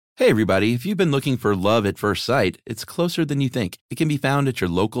Hey everybody, if you've been looking for love at first sight, it's closer than you think. It can be found at your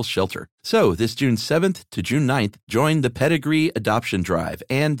local shelter. So this June 7th to June 9th, join the Pedigree Adoption Drive,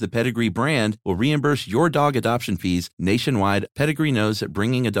 and the Pedigree brand will reimburse your dog adoption fees nationwide. Pedigree knows that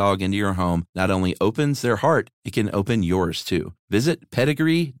bringing a dog into your home not only opens their heart, it can open yours too. Visit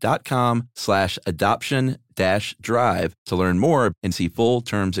pedigree.com/adoption-drive to learn more and see full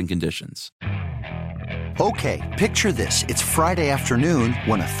terms and conditions. Okay, picture this. It's Friday afternoon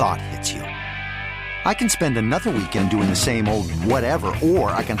when a thought hits you. I can spend another weekend doing the same old whatever, or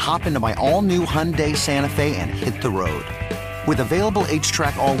I can hop into my all-new Hyundai Santa Fe and hit the road. With available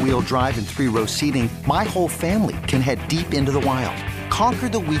H-Track all-wheel drive and 3-row seating, my whole family can head deep into the wild. Conquer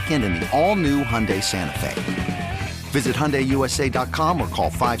the weekend in the all-new Hyundai Santa Fe. Visit HyundaiUSA.com or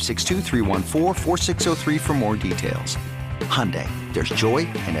call 562-314-4603 for more details. Hyundai, there's joy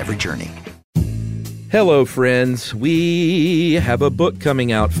in every journey. Hello, friends. We have a book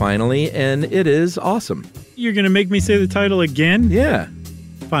coming out finally, and it is awesome. You're going to make me say the title again? Yeah.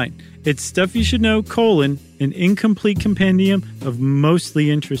 Fine. It's Stuff You Should Know, an incomplete compendium of mostly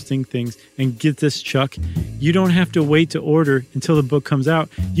interesting things. And get this, Chuck, you don't have to wait to order until the book comes out.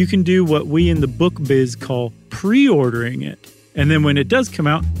 You can do what we in the book biz call pre-ordering it. And then when it does come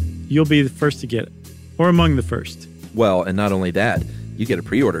out, you'll be the first to get it, or among the first. Well, and not only that, you get a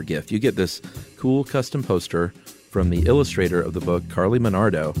pre-order gift. You get this cool custom poster from the illustrator of the book, Carly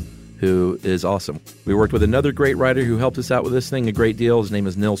Monardo, who is awesome. We worked with another great writer who helped us out with this thing a great deal. His name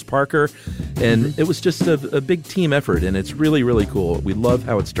is Nils Parker, and it was just a big team effort, and it's really, really cool. We love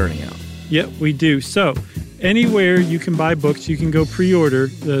how it's turning out. Yep, we do. So anywhere you can buy books, you can go pre-order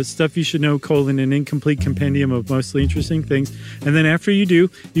the Stuff You Should Know, an incomplete compendium of mostly interesting things. And then after you do,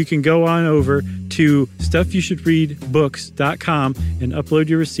 you can go on over to stuffyoushouldreadbooks.com and upload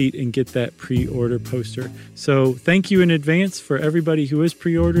your receipt and get that pre-order poster. So thank you in advance for everybody who is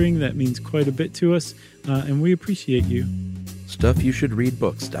pre-ordering. That means quite a bit to us, and we appreciate you.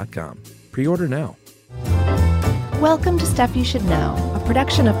 Stuffyoushouldreadbooks.com. Pre-order now. Welcome to Stuff You Should Know, a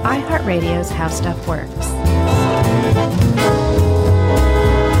production of iHeartRadio's How Stuff Works.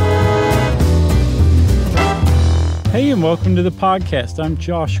 Hey, and welcome to the podcast. I'm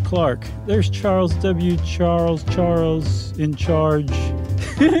Josh Clark. There's Charles W. Charles in charge.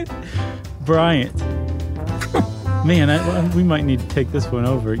 Bryant. Man, we might need to take this one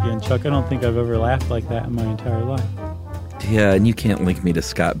over again, Chuck. I don't think I've ever laughed like that in my entire life. Yeah, and you can't link me to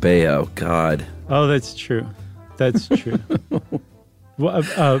Scott Baio. God. Oh, that's true. That's true.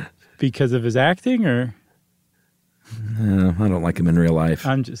 Because of his acting, or? No, I don't like him in real life.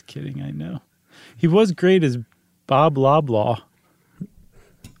 I'm just kidding, I know. He was great as Bob Loblaw.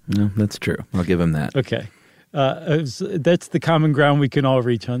 No, that's true. I'll give him that. Okay. That's the common ground we can all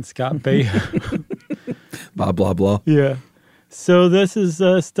reach on Scott Baio. Bob Loblaw. Yeah. So this is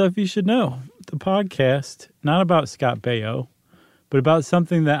Stuff You Should Know, the podcast, not about Scott Baio, but about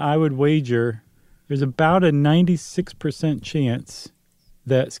something that I would wager there's about a 96% chance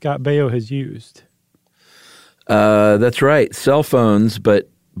that Scott Baio has used. That's right. Cell phones. But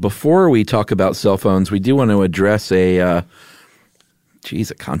before we talk about cell phones, we do want to address a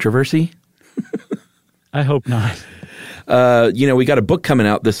controversy. I hope not. We got a book coming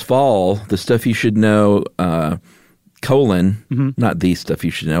out this fall, The Stuff You Should Know, not The Stuff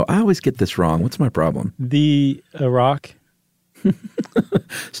You Should Know. I always get this wrong. What's my problem? The Iraq.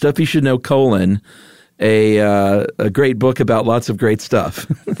 Stuff You Should Know, a great book about lots of great stuff.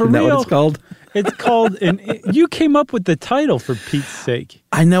 Isn't that what it's called? It's called, you came up with the title for Pete's sake.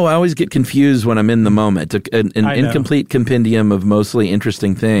 I know. I always get confused when I'm in the moment. An incomplete compendium of mostly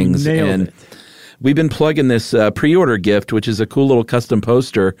interesting things. Nailed it. We've been plugging this pre-order gift, which is a cool little custom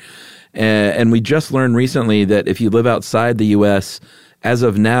poster. And we just learned recently that if you live outside the U.S., as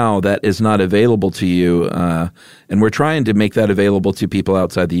of now, that is not available to you, and we're trying to make that available to people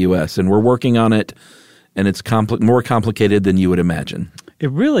outside the U.S., and we're working on it, and it's more complicated than you would imagine.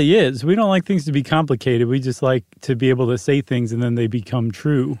 It really is. We don't like things to be complicated. We just like to be able to say things and then they become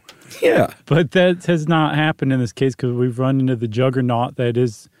true. Yeah. But that has not happened in this case because we've run into the juggernaut that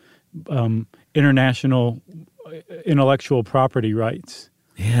is international intellectual property rights.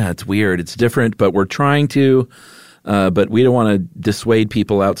 Yeah, it's weird. It's different, but we're trying to... but we don't want to dissuade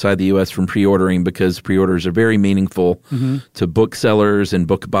people outside the U.S. from pre-ordering because pre-orders are very meaningful to booksellers and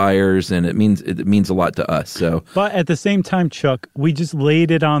book buyers, and it means a lot to us. So, but at the same time, Chuck, we just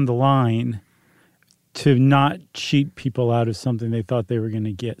laid it on the line to not cheat people out of something they thought they were going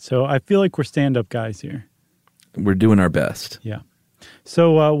to get. So I feel like we're stand-up guys here. We're doing our best. Yeah.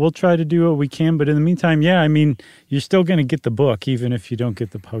 So we'll try to do what we can, but in the meantime, you're still going to get the book even if you don't get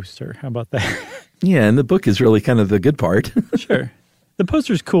the poster. How about that? Yeah, and the book is really kind of the good part. Sure. The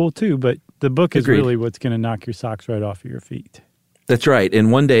poster's cool too, but the book is Agreed. really what's going to knock your socks right off of your feet. That's right.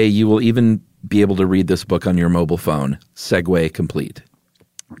 And one day you will even be able to read this book on your mobile phone. Segue complete.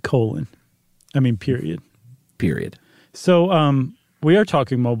 Period. Period. So we are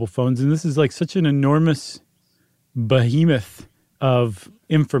talking mobile phones, and this is like such an enormous behemoth of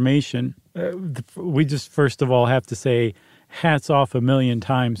information. We just first of all have to say hats off a million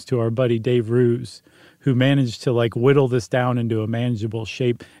times to our buddy Dave Ruse, who managed to like whittle this down into a manageable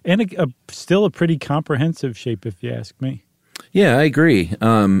shape and still a pretty comprehensive shape, if you ask me. Yeah, I agree.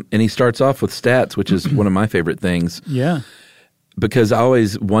 And he starts off with stats, which is one of my favorite things. Yeah. Because I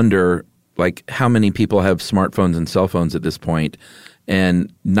always wonder, like, how many people have smartphones and cell phones at this point.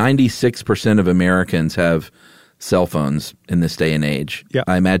 And 96% of Americans have cell phones in this day and age. Yeah.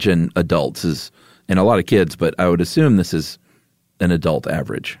 I imagine adults and a lot of kids, but I would assume this is an adult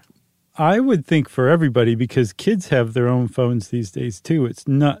average. I would think for everybody, because kids have their own phones these days too. It's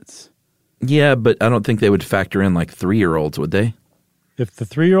nuts. Yeah, but I don't think they would factor in like 3-year-olds, would they? If the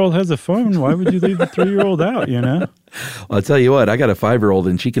 3-year-old has a phone, why would you leave the 3-year-old out, you know? Well, I'll tell you what, I got a 5-year-old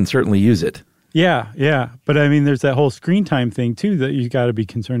and she can certainly use it. Yeah. But I mean, there's that whole screen time thing too that you got to be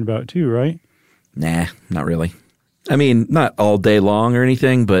concerned about too, right? Nah, not really. I mean, not all day long or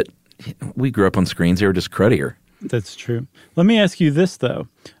anything, but we grew up on screens. They were just cruddier. That's true. Let me ask you this, though.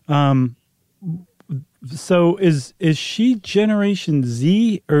 So is she Generation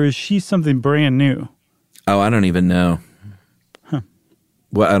Z or is she something brand new? Oh, I don't even know. Huh.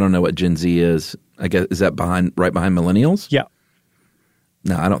 Well, I don't know what Gen Z is. I guess, is that right behind millennials? Yeah.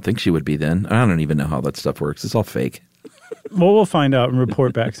 No, I don't think she would be then. I don't even know how that stuff works. It's all fake. Well, we'll find out and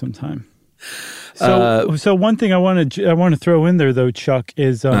report back sometime. So one thing I want to throw in there though, Chuck,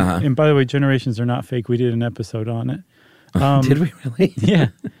 is and by the way, generations are not fake. We did an episode on it. Did we really? Yeah,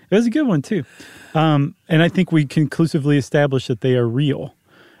 it was a good one too. And I think we conclusively established that they are real.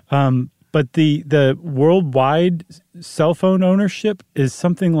 But the worldwide cell phone ownership is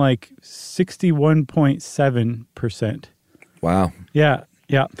something like 61.7%. Wow. Yeah.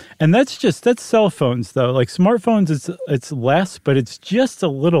 And that's cell phones though. Like smartphones, it's less, but it's just a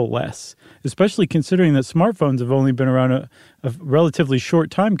little less, especially considering that smartphones have only been around a relatively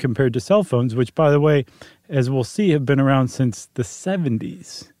short time compared to cell phones, which, by the way, as we'll see, have been around since the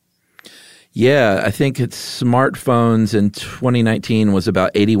 70s. Yeah, I think smartphones in 2019 was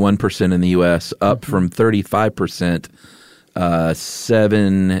about 81% in the U.S., up from 35%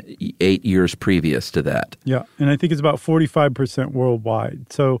 7-8 years previous to that. Yeah, and I think it's about 45%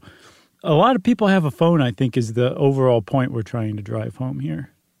 worldwide. So a lot of people have a phone, I think, is the overall point we're trying to drive home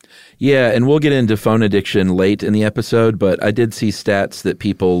here. Yeah, and we'll get into phone addiction late in the episode, but I did see stats that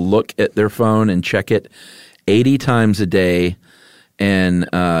people look at their phone and check it 80 times a day and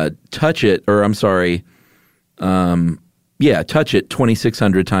touch it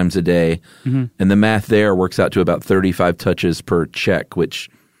 2,600 times a day. Mm-hmm. And the math there works out to about 35 touches per check, which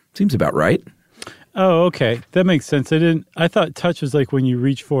seems about right. Oh, okay. That makes sense. I thought touch was like when you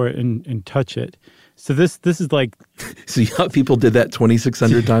reach for it and touch it. So this is like... So you thought people did that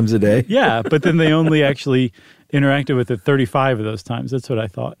 2,600 times a day? Yeah, but then they only actually interacted with it 35 of those times. That's what I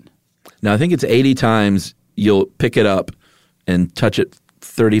thought. Now, I think it's 80 times you'll pick it up and touch it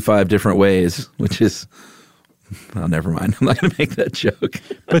 35 different ways, which is... Oh, never mind. I'm not going to make that joke.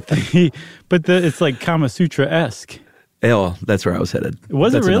 But it's like Kama Sutra-esque. Oh, that's where I was headed.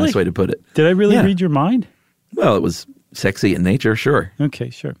 Was that's it really? That's a nice way to put it. Did I really read your mind? Well, it was sexy in nature, sure. Okay,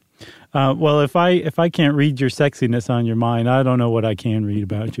 sure. Well, if I can't read your sexiness on your mind, I don't know what I can read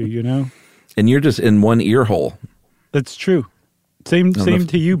about you, you know? And you're just in one ear hole. That's true. Same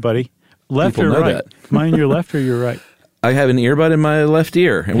to you, buddy. Left or right? That. Mine your left or your right? I have an earbud in my left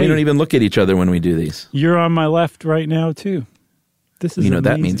ear, and we don't even look at each other when we do these. You're on my left right now, too. This is amazing.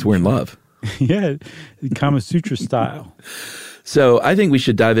 That means we're in love. Yeah, Kama Sutra style. So I think we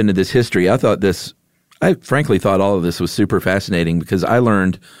should dive into this history. I frankly thought all of this was super fascinating because I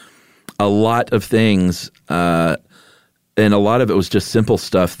learned a lot of things, and a lot of it was just simple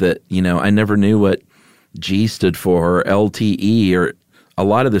stuff that, I never knew what G stood for or LTE, or a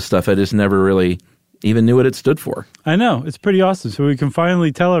lot of this stuff I just never really even knew what it stood for. I know. It's pretty awesome. So we can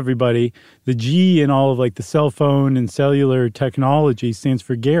finally tell everybody the G in all of like the cell phone and cellular technology stands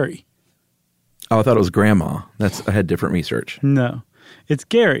for Gary. Oh, I thought it was grandma. I had different research. No, it's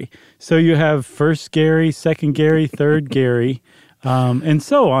Gary. So you have first Gary, second Gary, third Gary, and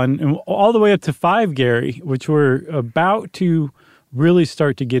so on, and all the way up to 5 Gary, which we're about to really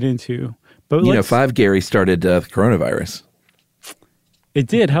start to get into. But 5 Gary started coronavirus. It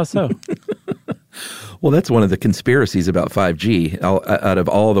did. How so? Well, that's one of the conspiracies about 5G. Out of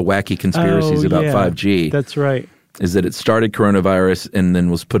all the wacky conspiracies about 5G. That's right. is that it started coronavirus and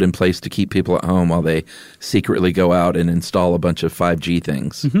then was put in place to keep people at home while they secretly go out and install a bunch of 5G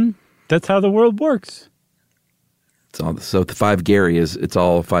things. Mm-hmm. That's how the world works. So the 5 Gary it's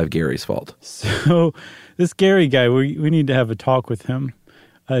all 5 Gary's fault. So this Gary guy, we need to have a talk with him,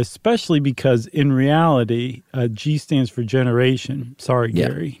 especially because in reality, G stands for generation. Sorry,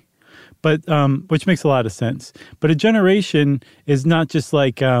 Gary. But which makes a lot of sense. But a generation is not just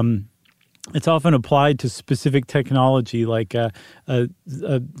like it's often applied to specific technology, like a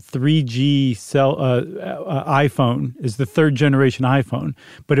 3G cell iPhone is the third generation iPhone,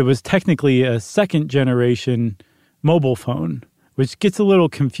 but it was technically a second generation mobile phone, which gets a little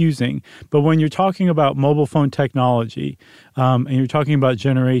confusing. But when you're talking about mobile phone technology and you're talking about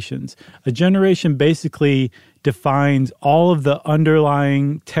generations, a generation basically defines all of the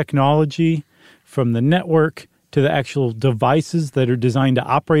underlying technology from the network to the actual devices that are designed to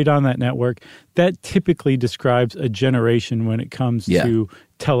operate on that network. That typically describes a generation when it comes to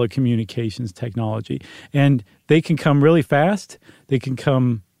telecommunications technology. And they can come really fast. They can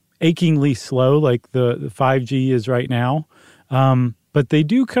come achingly slow, like the 5G is right now. But they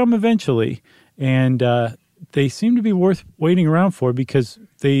do come eventually. And they seem to be worth waiting around for because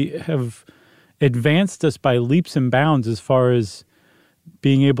they have advanced us by leaps and bounds as far as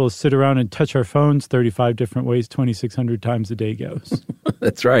being able to sit around and touch our phones 35 different ways, 2,600 times a day goes.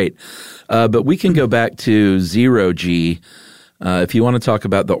 That's right. But we can go back to 0G. If you want to talk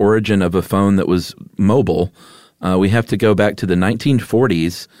about the origin of a phone that was mobile, we have to go back to the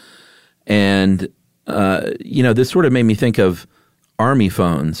 1940s. And, this sort of made me think of Army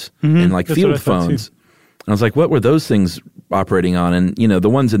phones and like field phones. And I was like, what were those things operating on? And, the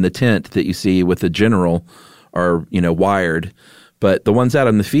ones in the tent that you see with the general are, wired. But the ones out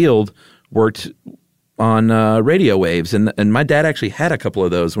in the field worked on radio waves. And my dad actually had a couple of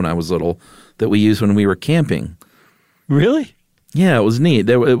those when I was little that we used when we were camping. Really? Yeah, it was neat.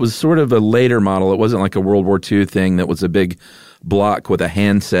 It was sort of a later model. It wasn't like a World War II thing that was a big block with a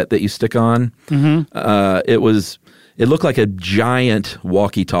handset that you stick on. Mm-hmm. It looked like a giant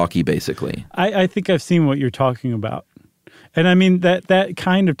walkie-talkie, basically. I think I've seen what you're talking about. And I mean, that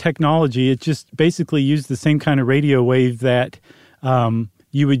kind of technology, it just basically used the same kind of radio wave that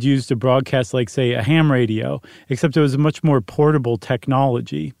you would use to broadcast, like, say, a ham radio, except it was a much more portable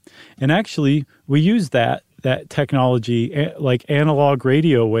technology. And actually, we used that technology, like analog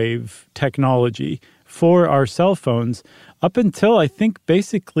radio wave technology, for our cell phones up until, I think,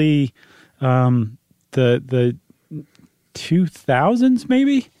 basically the 2000s,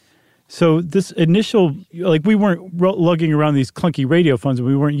 maybe? So this initial, like, we weren't lugging around these clunky radio phones, and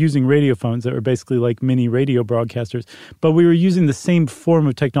we weren't using radio phones that were basically like mini radio broadcasters, but we were using the same form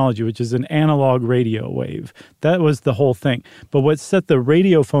of technology, which is an analog radio wave. That was the whole thing. But what set the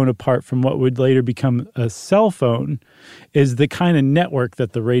radio phone apart from what would later become a cell phone is the kind of network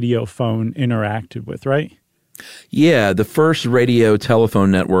that the radio phone interacted with, right? Yeah, the first radio telephone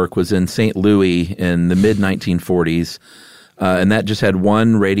network was in St. Louis in the mid-1940s. And that just had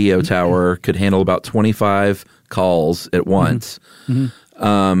one radio tower, could handle about 25 calls at once.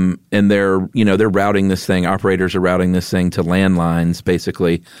 Mm-hmm. And they're routing this thing. Operators are routing this thing to landlines,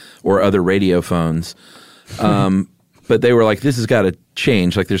 basically, or other radio phones. But they were like, this has got to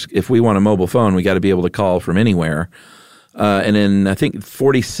change. Like, if we want a mobile phone, we got to be able to call from anywhere. And in, I think,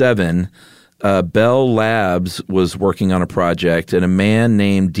 1947, Bell Labs was working on a project, and a man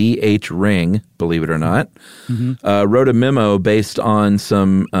named D.H. Ring, believe it or not, wrote a memo based on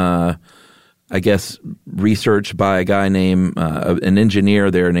some, research by a guy named, an engineer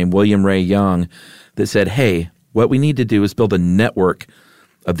there named William Ray Young, that said, hey, what we need to do is build a network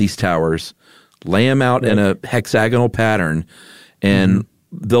of these towers, lay them out in a hexagonal pattern, and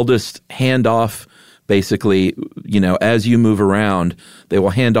they'll just hand off. Basically, as you move around, they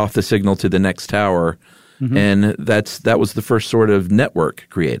will hand off the signal to the next tower, and that was the first sort of network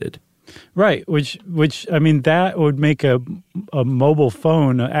created. Right, which I mean, that would make a mobile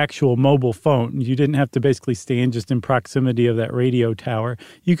phone, an actual mobile phone. You didn't have to basically stand just in proximity of that radio tower.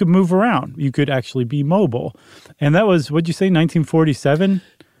 You could move around. You could actually be mobile. And that was, what'd you say, 1947?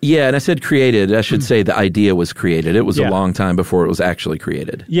 Yeah, and I said created. I should say the idea was created. It was a long time before it was actually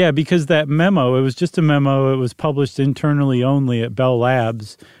created. Yeah, because that memo, it was just a memo. It was published internally only at Bell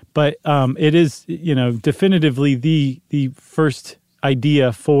Labs. But it is, definitively the first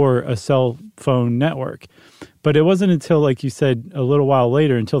idea for a cell phone network. But it wasn't until, like you said, a little while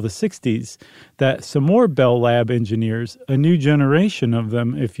later, until the 60s, that some more Bell Lab engineers, a new generation of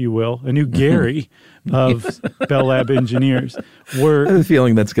them, if you will, a new Gary of Bell Lab engineers, I have a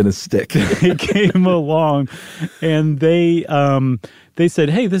feeling that's going to stick. came along, and they said,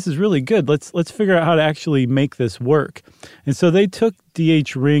 "Hey, this is really good. Let's figure out how to actually make this work." And so they took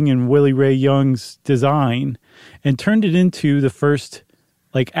D.H. Ring and Willie Ray Young's design and turned it into the first,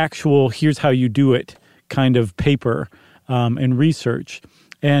 like, actual here's how you do it kind of paper and research.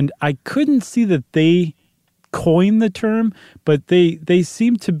 And I couldn't see that they coined the term, but they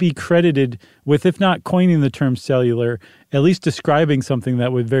seem to be credited with, if not coining the term cellular, at least describing something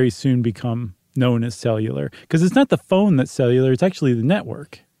that would very soon become known as cellular. Because it's not the phone that's cellular, it's actually the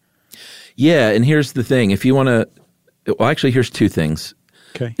network. Yeah, and here's the thing. If you want to, well, actually, here's two things.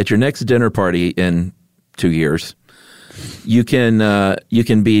 Okay. At your next dinner party in 2 years, you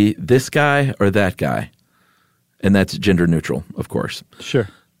can be this guy or that guy. And that's gender neutral, of course. Sure.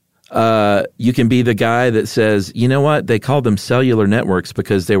 You can be the guy that says, you know what, they called them cellular networks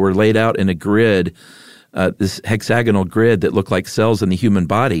because they were laid out in a grid, this hexagonal grid that looked like cells in the human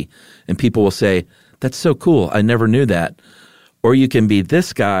body. And people will say, that's so cool, I never knew that. Or you can be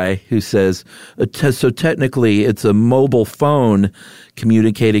this guy who says, so technically it's a mobile phone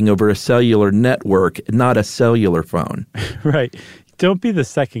communicating over a cellular network, not a cellular phone. Right. Don't be the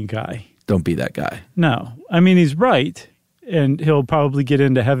second guy. Don't be that guy. No. I mean, he's right, and he'll probably get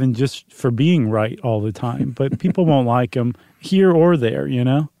into heaven just for being right all the time, but people won't like him here or there, you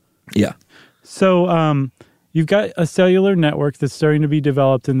know? Yeah. So you've got a cellular network that's starting to be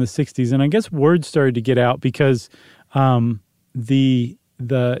developed in the 60s, and I guess word started to get out because the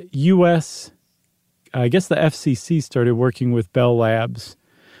U.S., I guess the FCC started working with Bell Labs,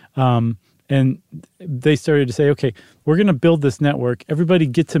 and they started to say, okay, we're going to build this network. Everybody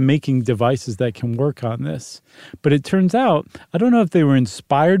get to making devices that can work on this. But it turns out, I don't know if they were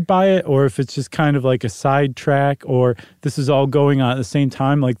inspired by it or if it's just kind of like a sidetrack or this is all going on at the same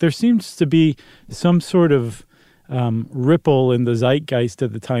time. Like there seems to be some sort of ripple in the zeitgeist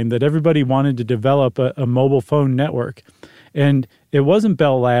at the time that everybody wanted to develop a mobile phone network. And it wasn't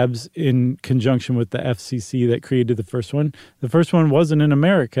Bell Labs in conjunction with the FCC that created the first one. The first one wasn't in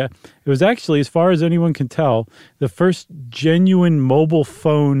America. It was actually, as far as anyone can tell, the first genuine mobile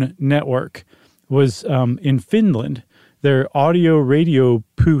phone network was in Finland. Their audio radio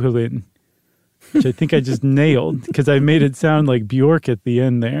puhelin, which I think I just nailed because I made it sound like Bjork at the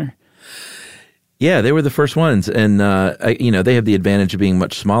end there. Yeah, they were the first ones. And, they have the advantage of being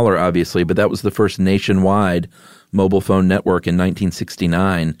much smaller, obviously, but that was the first nationwide mobile phone network in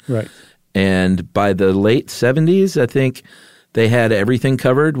 1969. Right. And by the late 70s, I think they had everything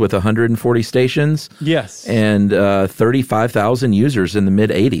covered with 140 stations. Yes. And 35,000 users in the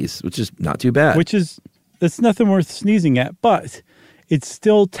mid-80s, which is not too bad. That's nothing worth sneezing at, but it's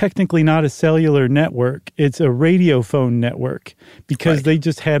still technically not a cellular network. It's a radio phone network because They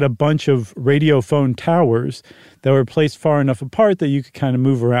just had a bunch of radio phone towers that were placed far enough apart that you could kind of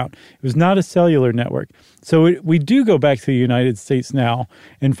move around. It was not a cellular network. So we do go back to the United States now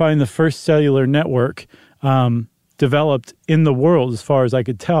and find the first cellular network developed in the world as far as I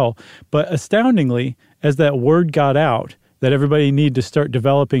could tell. But astoundingly, as that word got out that everybody needed to start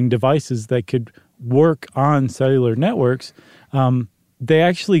developing devices that could work on cellular networks, they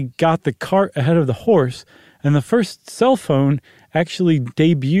actually got the cart ahead of the horse, and the first cell phone actually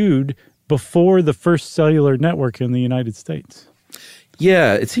debuted before the first cellular network in the United States.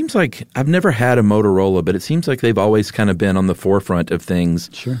 Yeah, it seems like I've never had a Motorola, but it seems like they've always kind of been on the forefront of things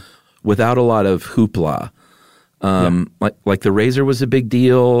without a lot of hoopla. Like the Razr was a big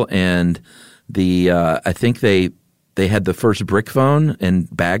deal, and I think they had the first brick phone and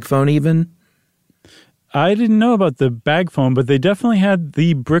bag phone even. I didn't know about the bag phone, but they definitely had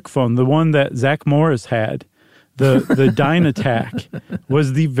the brick phone, the one that Zach Morris had. The Dynatac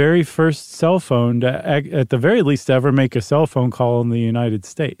was the very first cell phone to, at the very least, to ever make a cell phone call in the United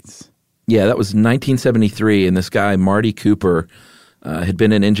States. Yeah, that was 1973, and this guy, Marty Cooper, had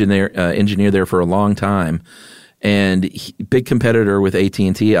been an engineer there for a long time, and big competitor with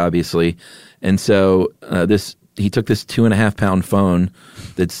AT&T, obviously. And so he took this 2.5-pound phone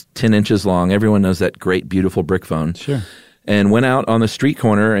that's 10 inches long. Everyone knows that great, beautiful brick phone. Sure. And went out on the street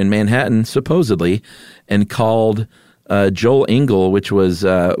corner in Manhattan, supposedly, and called Joel Engel, which was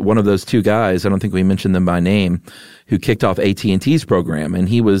one of those two guys, I don't think we mentioned them by name, who kicked off AT&T's program. And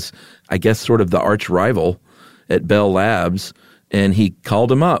he was, I guess, sort of the arch rival at Bell Labs. And he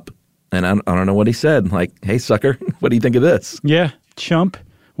called him up. And I don't know what he said. Like, hey, sucker, what do you think of this? Yeah, chump,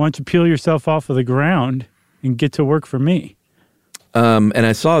 why don't you peel yourself off of the ground and get to work for me? And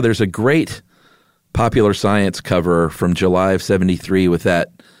I saw there's a great Popular Science cover from July of 73 with that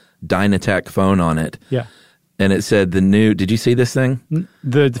Dynatac phone on it. Yeah. And it said did you see this thing?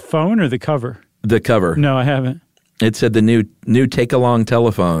 The phone or the cover? The cover. No, I haven't. It said the new take-along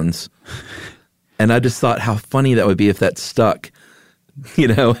telephones. And I just thought how funny that would be if that stuck,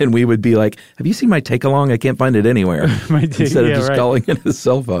 and we would be like, have you seen my take-along? I can't find it anywhere. Instead of just calling it a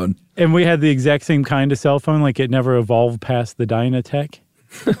cell phone. And we had the exact same kind of cell phone, like it never evolved past the Dynatec.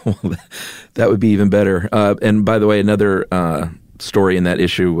 Well, that would be even better. And by the way, another story in that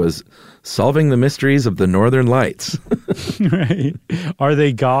issue was solving the mysteries of the Northern Lights. Right. Are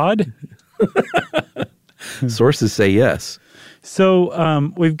they God? Sources say yes.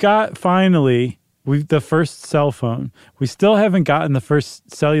 So we've got finally the first cell phone. We still haven't gotten the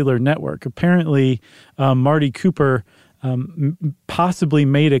first cellular network. Apparently, Marty Cooper possibly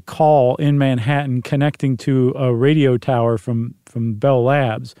made a call in Manhattan connecting to a radio tower from Bell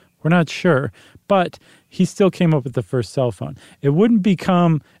Labs. We're not sure, but he still came up with the first cell phone. It wouldn't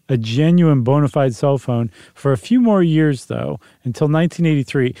become a genuine bona fide cell phone for a few more years, though, until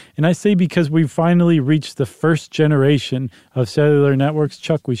 1983. And I say because we've finally reached the first generation of cellular networks,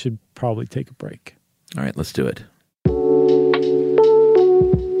 Chuck, we should probably take a break. All right, let's do it.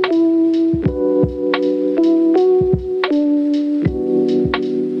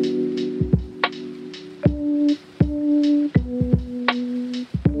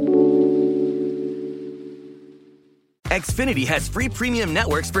 Xfinity has free premium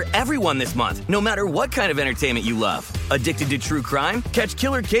networks for everyone this month, no matter what kind of entertainment you love. Addicted to true crime? Catch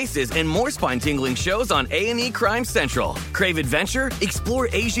killer cases and more spine-tingling shows on A&E Crime Central. Crave adventure? Explore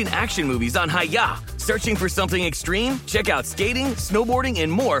Asian action movies on Hi-Ya. Searching for something extreme? Check out skating, snowboarding,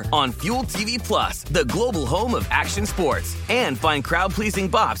 and more on Fuel TV Plus, the global home of action sports. And find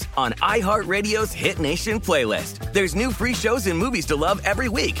crowd-pleasing bops on iHeartRadio's Hit Nation playlist. There's new free shows and movies to love every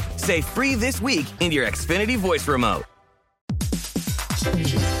week. Say free this week in your Xfinity voice remote.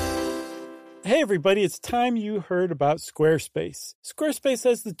 Hey everybody, it's time you heard about Squarespace. Squarespace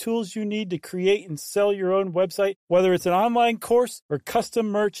has the tools you need to create and sell your own website. Whether it's an online course or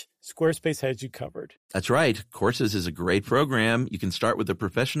custom merch, Squarespace has you covered. That's right. Courses is a great program. You can start with a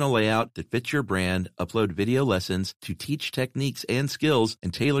professional layout that fits your brand, upload video lessons to teach techniques and skills,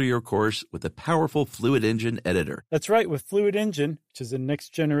 and tailor your course with a powerful Fluid Engine editor. That's right. With Fluid Engine, which is a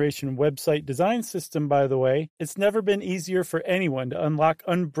next-generation website design system, by the way, it's never been easier for anyone to unlock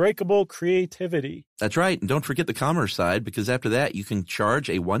unbreakable creativity. That's right. And don't forget the commerce side, because after that, you can charge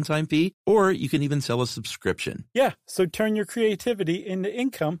a one-time fee, or you can even sell a subscription. Yeah, so turn your creativity into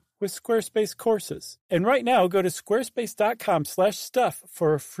income with Squarespace courses. And right now, go to squarespace.com/stuff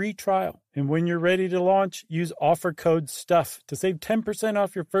for a free trial. And when you're ready to launch, use offer code STUFF to save 10%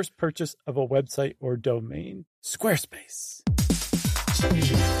 off your first purchase of a website or domain. Squarespace.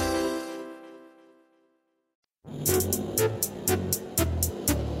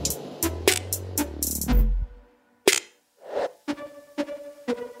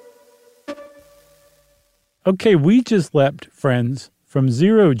 Okay, we just leapt, friends, from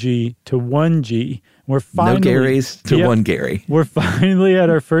 0G to 1G. We're finally, no Garys to one Gary. We're finally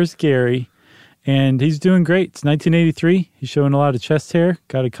at our first Gary, and he's doing great. It's 1983. He's showing a lot of chest hair,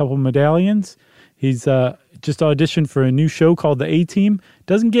 got a couple medallions. He's just auditioned for a new show called The A-Team.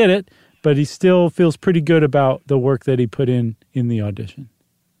 Doesn't get it, but he still feels pretty good about the work that he put in the audition.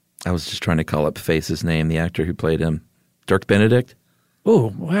 I was just trying to call up Face's name, the actor who played him. Dirk Benedict?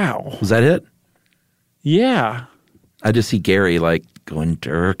 Oh, wow. Was that it? Yeah. I just see Gary like going,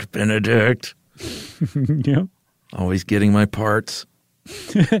 Dirk Benedict. Yeah. Always getting my parts.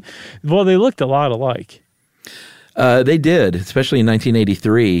 Well, they looked a lot alike. They did, especially in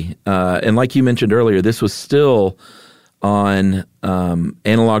 1983. And like you mentioned earlier, this was still on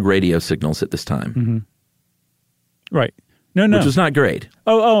analog radio signals at this time. Mm-hmm. Right. No. Which was not great.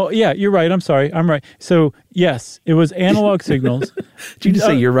 Oh, yeah, you're right. I'm sorry. I'm right. So, yes, it was analog signals. Did you just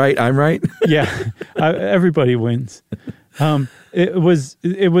say you're right, I'm right? Yeah. Everybody wins. It was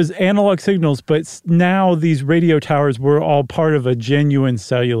analog signals, but now these radio towers were all part of a genuine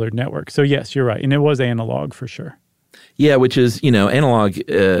cellular network. So, yes, you're right. And it was analog for sure. Yeah, which is, analog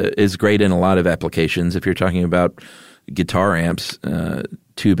is great in a lot of applications. If you're talking about guitar amps,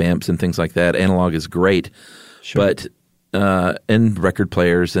 tube amps, and things like that, analog is great. Sure. But and record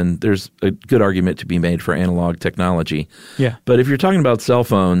players, and there's a good argument to be made for analog technology. Yeah. But if you're talking about cell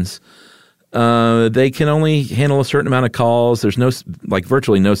phones, they can only handle a certain amount of calls. There's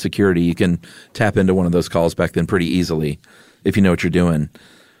virtually no security. You can tap into one of those calls back then pretty easily if you know what you're doing.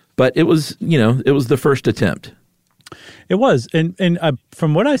 But it was, it was the first attempt. It was. And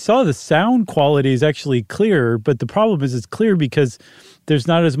from what I saw, the sound quality is actually clearer. But the problem is it's clear because there's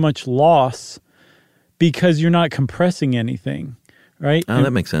not as much loss because you're not compressing anything, right? Oh, that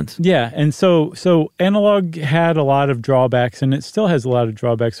makes sense. Yeah, and so analog had a lot of drawbacks, and it still has a lot of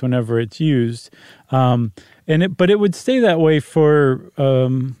drawbacks whenever it's used. But it would stay that way for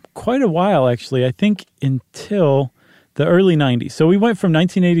quite a while, actually. I think until the early 90s. So we went from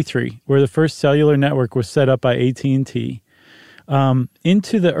 1983, where the first cellular network was set up by AT&T,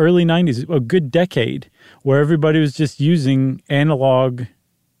 into the early 90s, a good decade, where everybody was just using analog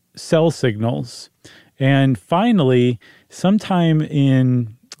cell signals. And finally, sometime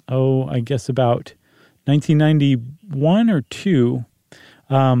in, I guess about 1991 or 2,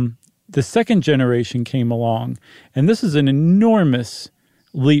 the second generation came along. And this is an enormous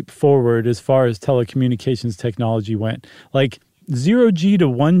leap forward as far as telecommunications technology went. Like 0G to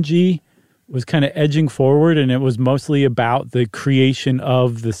 1G was kind of edging forward, and it was mostly about the creation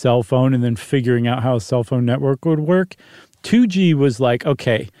of the cell phone and then figuring out how a cell phone network would work. 2G was like,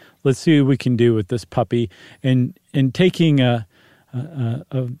 okay, let's see what we can do with this puppy, and taking a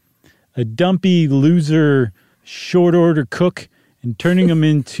dumpy loser short order cook and turning him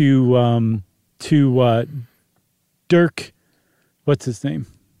into Dirk. What's his name?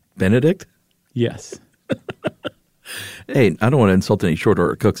 Benedict? Yes. Hey, I don't want to insult any short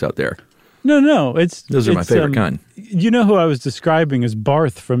order cooks out there. No. Those are my favorite kind. You know who I was describing as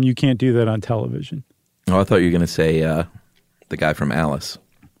Barth from You Can't Do That on Television. Oh, I thought you were going to say the guy from Alice.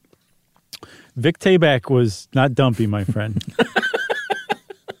 Vic Tayback was not dumpy, my friend.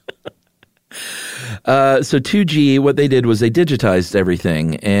 So 2G, what they did was they digitized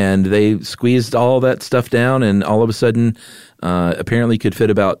everything, and they squeezed all that stuff down, and all of a sudden, apparently could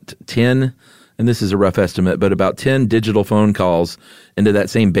fit about 10, and this is a rough estimate, but about 10 digital phone calls into that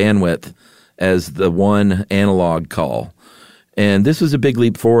same bandwidth as the one analog call. And this was a big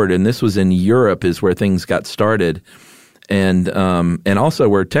leap forward, and this was in Europe is where things got started, and also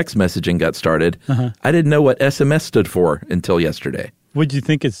where text messaging got started. I didn't know what SMS stood for until yesterday. What did you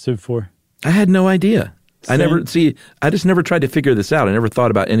think it stood for? I had no idea. Same. I just never tried to figure this out. I never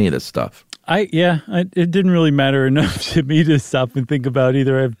thought about any of this stuff. It didn't really matter enough to me to stop and think about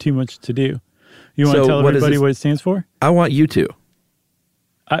either. I have too much to do. You want to tell everybody what it stands for? I want you to.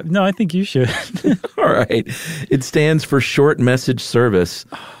 No, I think you should. All right. It stands for Short Message Service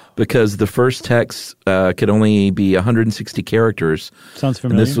because the first text could only be 160 characters. Sounds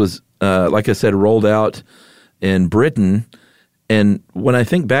familiar. And this was, like I said, rolled out in Britain. And when I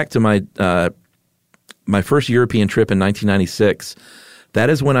think back to my first European trip in 1996, that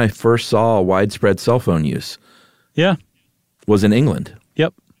is when I first saw widespread cell phone use. Yeah. Was in England.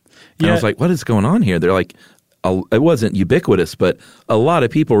 Yep. And I was like, what is going on here? They're like, it wasn't ubiquitous, but a lot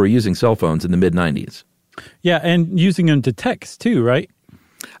of people were using cell phones in the mid-90s. Yeah, and using them to text too, right?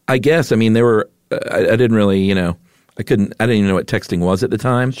 I guess. I mean, they were, I didn't really, I didn't even know what texting was at the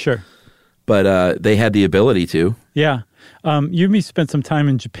time. Sure. But they had the ability to. Yeah. You and me spent some time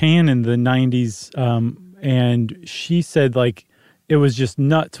in Japan in the 90s, and she said, like, it was just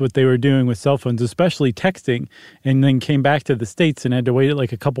nuts what they were doing with cell phones, especially texting, and then came back to the States and had to wait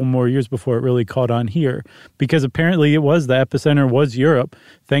like a couple more years before it really caught on here, because apparently the epicenter was Europe,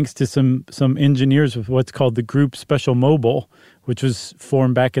 thanks to some engineers with what's called the Group Special Mobile, which was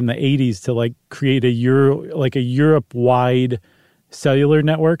formed back in the 80s to like create a Europe-wide cellular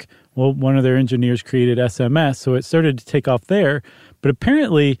network. Well, one of their engineers created SMS, so it started to take off there. But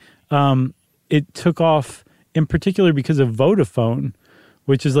apparently it took off in particular because of Vodafone,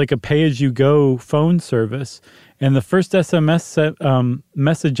 which is like a pay-as-you-go phone service. And the first SMS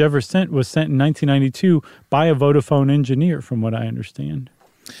message ever sent was sent in 1992 by a Vodafone engineer, from what I understand.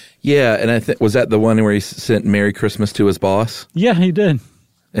 Yeah, and was that the one where he sent Merry Christmas to his boss? Yeah, he did.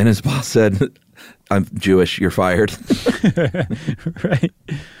 And his boss said, I'm Jewish, you're fired. Right.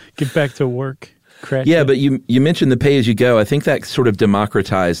 Get back to work. Yeah, but you mentioned the pay-as-you-go. I think that sort of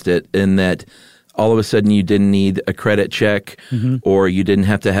democratized it in that all of a sudden you didn't need a credit check or you didn't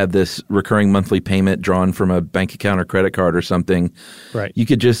have to have this recurring monthly payment drawn from a bank account or credit card or something. Right. You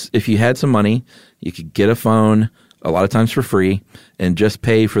could just, if you had some money, you could get a phone, a lot of times for free, and just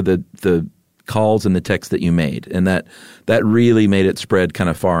pay for the calls and the texts that you made. And that really made it spread kind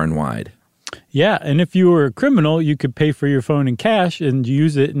of far and wide. Yeah, and if you were a criminal, you could pay for your phone in cash and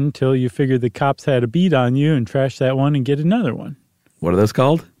use it until you figured the cops had a beat on you and trash that one and get another one. What are those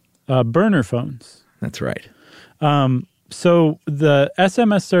called? Burner phones. That's right. So the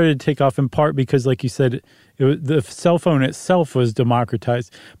SMS started to take off in part because, like you said, the cell phone itself was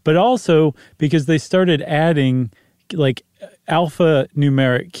democratized, but also because they started adding like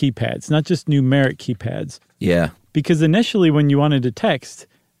alphanumeric keypads, not just numeric keypads. Yeah. Because initially when you wanted to text,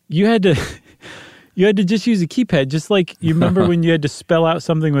 you had You had to just use a keypad, just like you remember when you had to spell out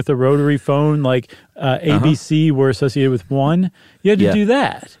something with a rotary phone, like ABC were associated with 1. You had to do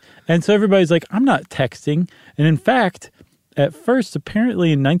that. And so everybody's like, I'm not texting. And in fact, at first,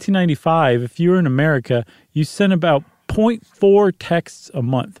 apparently in 1995, if you were in America, you sent about 0.4 texts a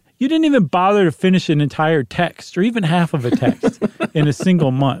month. You didn't even bother to finish an entire text or even half of a text in a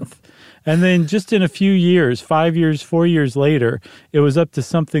single month. And then just in a few years, 5 years, 4 years later, it was up to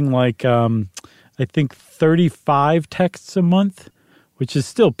something like, I think, 35 texts a month, which is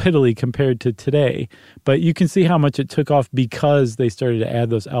still piddly compared to today. But you can see how much it took off because they started to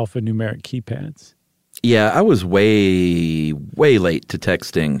add those alphanumeric keypads. Yeah, I was way late to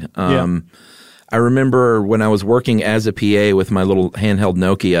texting. I remember when I was working as a PA with my little handheld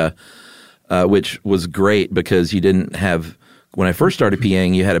Nokia, which was great because you didn't have – when I first started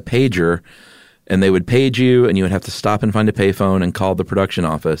PAing, you had a pager, and they would page you, and you would have to stop and find a payphone and call the production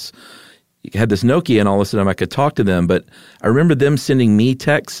office. You had this Nokia, and all of a sudden I could talk to them. But I remember them sending me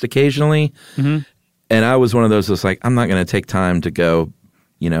text occasionally, and I was one of those that's like, I'm not going to take time to go,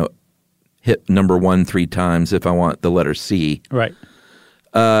 hit number 1 3 times if I want the letter C. Right.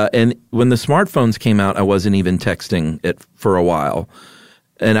 And when the smartphones came out, I wasn't even texting it for a while.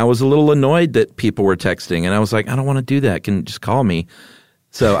 And I was a little annoyed that people were texting. And I was like, I don't want to do that. Can just call me.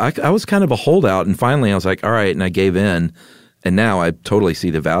 So I was kind of a holdout. And finally, I was like, all right. And I gave in. And now I totally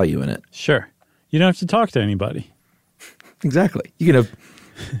see the value in it. Sure. You don't have to talk to anybody. Exactly. You can have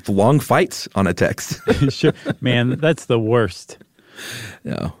long fights on a text. Sure. Man, that's the worst.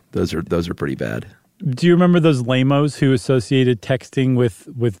 No, those are pretty bad. Do you remember those lamos who associated texting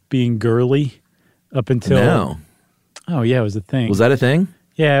with being girly up until? No. Oh yeah, it was a thing. Was that a thing?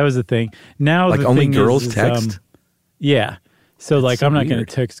 Yeah, it was a thing. Now like the only thing girls is, text. Yeah. So That's like so I'm not going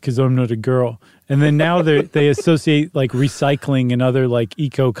to text because I'm not a girl. And then now they associate like recycling and other like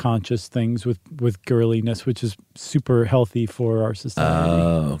eco-conscious things with girliness, which is super healthy for our society.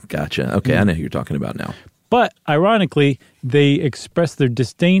 Oh, gotcha. Okay, I know who you're talking about now. But ironically, they express their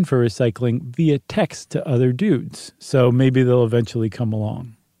disdain for recycling via text to other dudes. So maybe they'll eventually come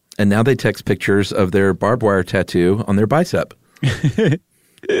along. And now they text pictures of their barbed wire tattoo on their bicep.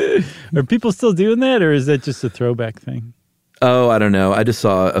 Are people still doing that, or is that just a throwback thing? Oh, I don't know. I just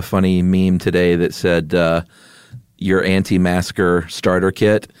saw a funny meme today that said your anti-masker starter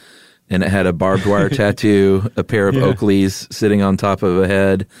kit, and it had a barbed wire tattoo, a pair of Oakleys sitting on top of a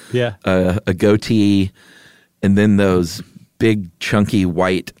head, a goatee, and then those big, chunky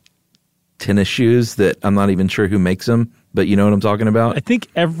white tennis shoes that I'm not even sure who makes them, but you know what I'm talking about? I think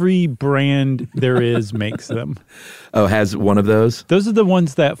every brand there is makes them. Oh, has one of those? Those are the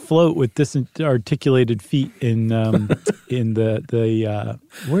ones that float with disarticulated feet in the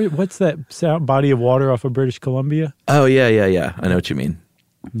what's that body of water off of British Columbia? Oh, yeah. I know what you mean.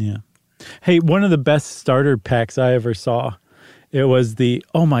 Yeah. Hey, one of the best starter packs I ever saw, it was the,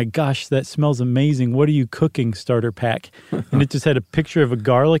 oh my gosh, that smells amazing. What are you cooking starter pack? And it just had a picture of a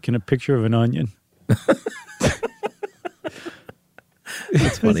garlic and a picture of an onion.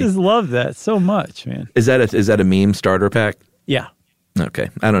 That's funny. I just love that so much, man. Is that a meme starter pack? Yeah. Okay.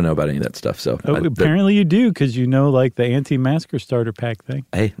 I don't know about any of that stuff. So apparently you do, because you know, like the anti-masker starter pack thing.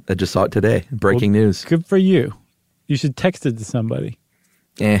 Hey, I just saw it today. Breaking news. Good for you. You should text it to somebody.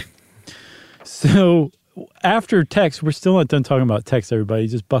 So after text, we're still not done talking about text, everybody.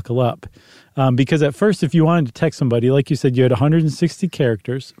 Just buckle up. Because at first, if you wanted to text somebody, like you said, you had 160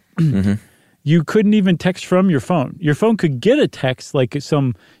 characters. Mm-hmm. You couldn't even text from your phone. Your phone could get a text like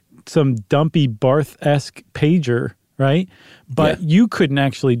some dumpy Barth-esque pager, right? But you couldn't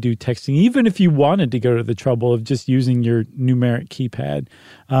actually do texting, even if you wanted to go to the trouble of just using your numeric keypad.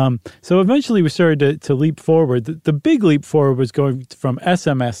 So eventually we started to leap forward. The big leap forward was going from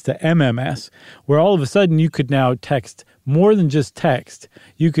SMS to MMS, where all of a sudden you could now text more than just text.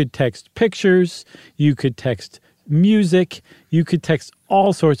 You could text pictures, you could text music, you could text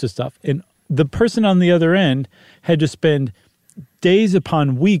all sorts of stuff. And the person on the other end had to spend days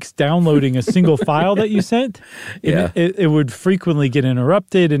upon weeks downloading a single file that you sent. It would frequently get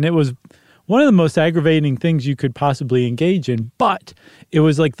interrupted, and it was one of the most aggravating things you could possibly engage in. But it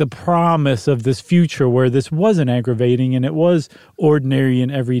was like the promise of this future where this wasn't aggravating and it was ordinary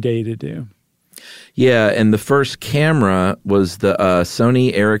and everyday to do. Yeah, and the first camera was the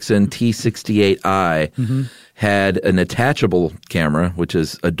Sony Ericsson T68i. Had an attachable camera, which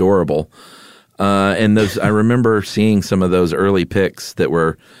is adorable. And those, I remember seeing some of those early pics that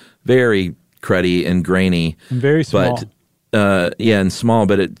were very cruddy and grainy. And very small. But, and small,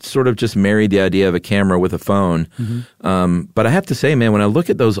 but it sort of just married the idea of a camera with a phone. But I have to say, man, when I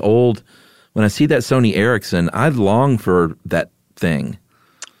look at those when I see that Sony Ericsson, I long for that thing.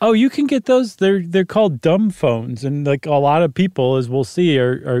 Oh, you can get those. They're called dumb phones, and like a lot of people, as we'll see,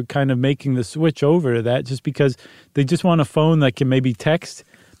 are kind of making the switch over to that just because they just want a phone that can maybe text,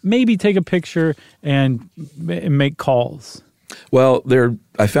 maybe take a picture, and make calls. Well,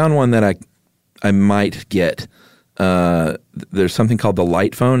 I found one that I might get. There's something called the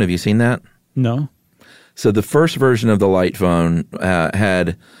Light Phone. Have you seen that? No. So the first version of the Light Phone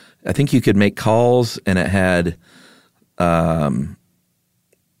had, I think you could make calls, and it had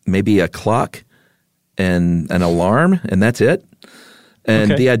maybe a clock and an alarm, and that's it.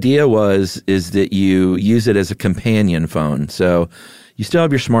 And the idea is that you use it as a companion phone. So you still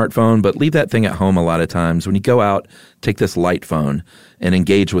have your smartphone, but leave that thing at home a lot of times. When you go out, take this Light Phone and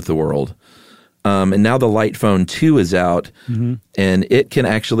engage with the world. And now the Light Phone 2 is out, and it can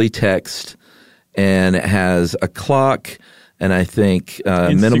actually text, and it has a clock, and I think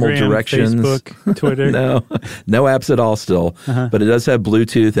minimal directions. Facebook, Twitter. No apps at all still. But it does have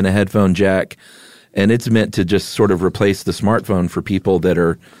Bluetooth and a headphone jack, and it's meant to just sort of replace the smartphone for people that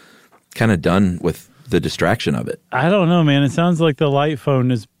are kind of done with the distraction of it. I don't know, man. It sounds like the Light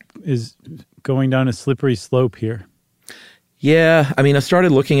Phone is going down a slippery slope here. Yeah. I mean, I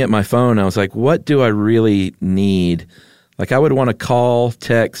started looking at my phone. I was like, what do I really need? Like, I would want to call,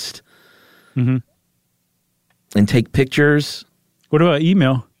 text, and take pictures. What about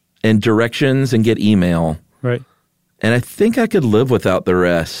email? And directions and get email. Right. And I think I could live without the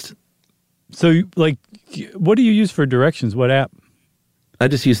rest. So, like, what do you use for directions? What app? I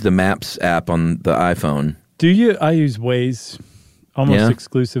just use the Maps app on the iPhone. Do you? I use Waze almost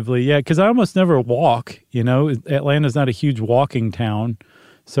exclusively. Yeah, because I almost never walk. You know, Atlanta's not a huge walking town.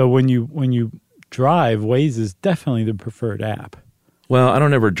 So when you drive, Waze is definitely the preferred app. Well, I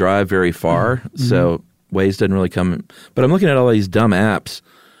don't ever drive very far, so Waze doesn't really come. But I'm looking at all these dumb apps,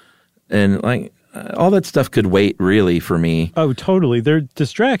 and like all that stuff could wait really for me. Oh, totally. They're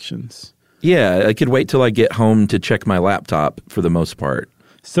distractions. Yeah, I could wait till I get home to check my laptop for the most part.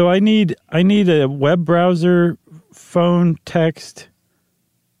 So I need a web browser, phone, text,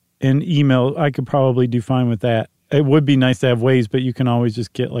 and email. I could probably do fine with that. It would be nice to have Waze, but you can always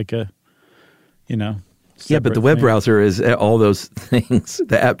just get like a, Yeah, but the web browser is all those things.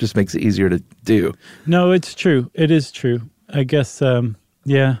 The app just makes it easier to do. No, it's true. It is true. I guess, I'll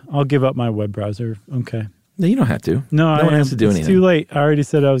give up my web browser. Okay. No, you don't have to. No one has to do anything. It's too late. I already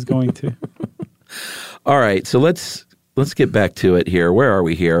said I was going to. All right, so let's get back to it here. Where are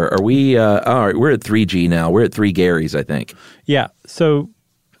we here? Are we all right, we're at 3G now. We're at 3 Garys, I think. Yeah. So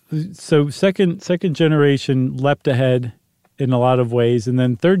second generation leapt ahead in a lot of ways, and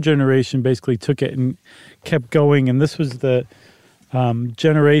then third generation basically took it and kept going, and this was the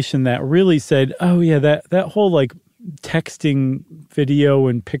generation that really said, oh yeah, that whole like texting video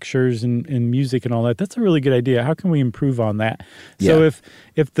and pictures and music and all that's a really good idea. How can we improve on that? Yeah. So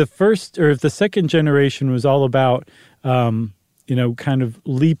if the second generation was all about kind of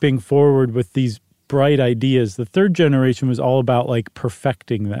leaping forward with these bright ideas, the third generation was all about like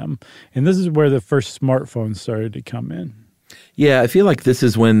perfecting them. And this is where the first smartphones started to come in. Yeah, I feel like this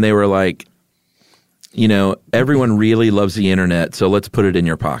is when they were like, everyone really loves the internet, so let's put it in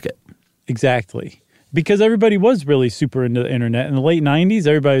your pocket. Exactly. Because everybody was really super into the internet. In the late 90s,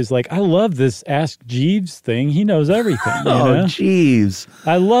 everybody was like, I love this Ask Jeeves thing. He knows everything. Oh, Jeeves.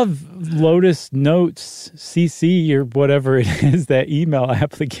 I love Lotus Notes, CC, or whatever it is, that email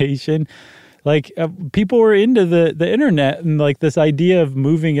application. Like, people were into the internet, and like this idea of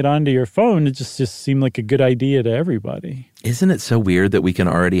moving it onto your phone, it just seemed like a good idea to everybody. Isn't it so weird that we can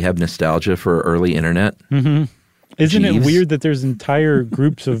already have nostalgia for early internet? Mm-hmm. Isn't Jeeves? It weird that there's entire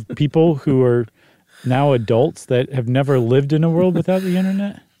groups of people who are now adults that have never lived in a world without the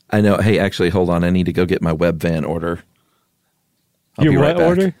internet? I know. Hey, actually, hold on. I need to go get my web van order. Your what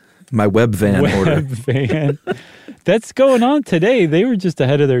order? My web van order. Web van. That's going on today. They were just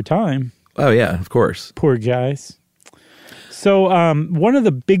ahead of their time. Oh, yeah, of course. Poor guys. So one of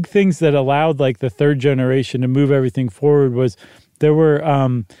the big things that allowed like the third generation to move everything forward was there were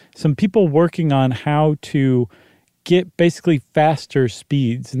some people working on how to get basically faster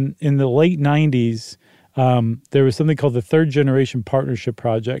speeds. In the late 90s, there was something called the Third Generation Partnership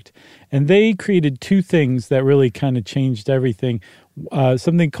Project, and they created two things that really kind of changed everything.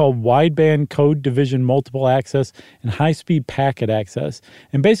 Something called wideband code division multiple access and high-speed packet access.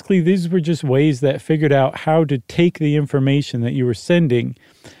 And basically, these were just ways that figured out how to take the information that you were sending,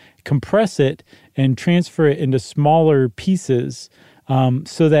 compress it, and transfer it into smaller pieces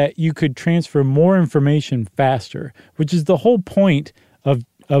so that you could transfer more information faster, which is the whole point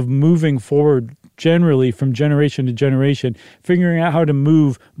of moving forward generally from generation to generation, figuring out how to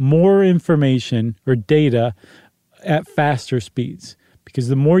move more information or data at faster speeds. because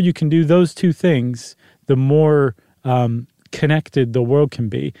the more you can do those two things, the more connected the world can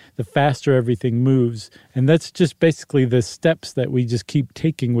be, the faster everything moves. And that's just basically the steps that we just keep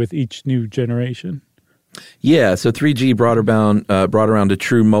taking with each new generation. Yeah, so 3G brought around a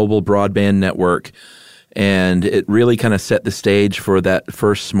true mobile broadband network, and it really kind of set the stage for that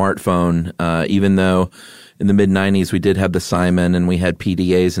first smartphone, even though in the mid-'90s we did have the Simon and we had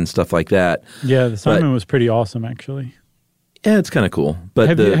PDAs and stuff like that. Yeah, the Simon was pretty awesome, actually. Yeah, it's kind of cool.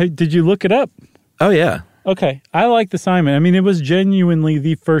 But did you look it up? Oh, yeah. Okay, I like the Simon. I mean, it was genuinely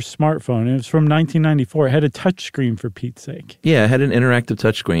the first smartphone. It was from 1994. It had a touch screen, for Pete's sake. Yeah, it had an interactive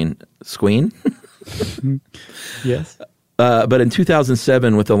touch screen. Yes. But in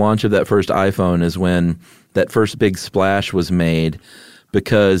 2007, with the launch of that first iPhone, is when that first big splash was made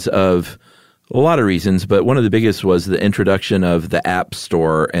because of a lot of reasons. But one of the biggest was the introduction of the App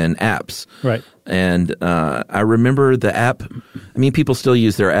Store and apps. Right. And I remember the app. I mean, people still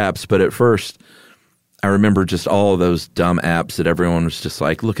use their apps, but at first, I remember just all of those dumb apps that everyone was just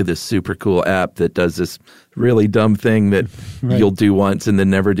like, look at this super cool app that does this really dumb thing that you'll do once and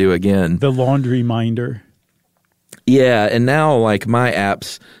then never do again. The laundry minder. Yeah, and now like my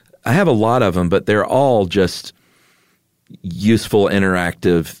apps, I have a lot of them, but they're all just useful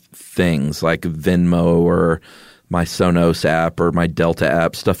interactive things like Venmo or my Sonos app or my Delta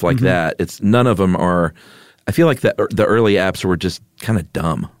app, stuff like that. It's none of them are. I feel like the early apps were just kind of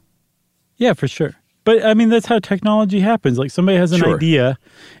dumb. Yeah, for sure. But, I mean, that's how technology happens. Like, somebody has an idea.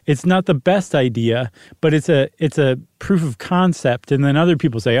 It's not the best idea, but it's a proof of concept. And then other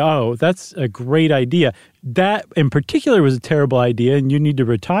people say, oh, that's a great idea. That, in particular, was a terrible idea, and you need to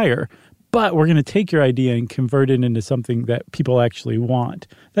retire. But we're going to take your idea and convert it into something that people actually want.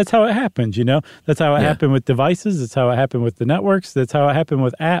 That's how it happens, you know? That's how it happened with devices. That's how it happened with the networks. That's how it happened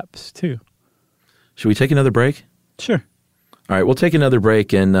with apps, too. Should we take another break? Sure. All right, we'll take another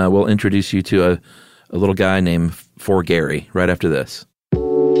break, and we'll introduce you to a little guy named For Gary right after this.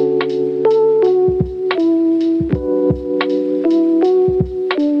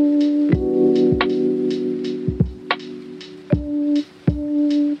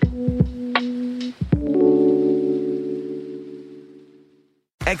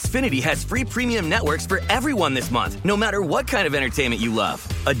 Xfinity has free premium networks for everyone this month, no matter what kind of entertainment you love.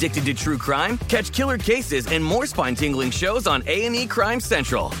 Addicted to true crime? Catch killer cases and more spine-tingling shows on A&E Crime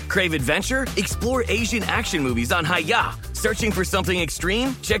Central. Crave adventure? Explore Asian action movies on Hi-Ya. Searching for something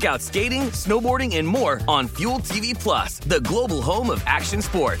extreme? Check out skating, snowboarding, and more on Fuel TV Plus, the global home of action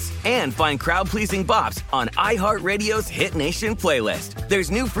sports. And find crowd-pleasing bops on iHeartRadio's Hit Nation playlist.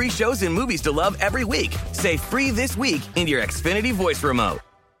 There's new free shows and movies to love every week. Say free this week in your Xfinity voice remote.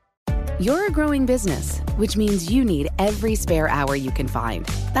 You're a growing business, which means you need every spare hour you can find.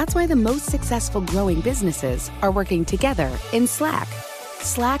 That's why the most successful growing businesses are working together in Slack.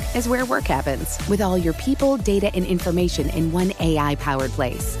 Slack is where work happens, with all your people, data, and information in one AI-powered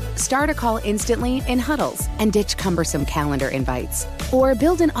place. Start a call instantly in huddles and ditch cumbersome calendar invites. Or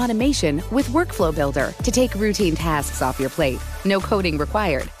build an automation with Workflow Builder to take routine tasks off your plate. No coding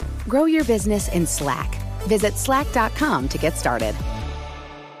required. Grow your business in Slack. Visit slack.com to get started.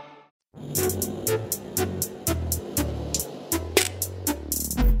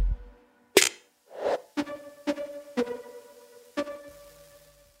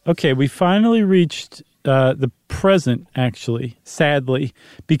 Okay, we finally reached the present, actually, sadly,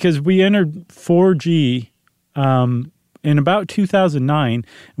 because we entered 4G in about 2009, and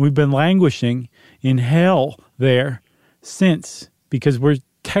we've been languishing in hell there since, because we're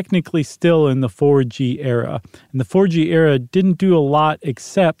technically still in the 4G era. And the 4G era didn't do a lot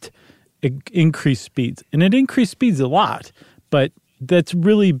except increase speeds. And it increased speeds a lot, but that's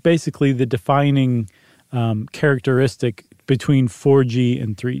really basically the defining characteristic between 4G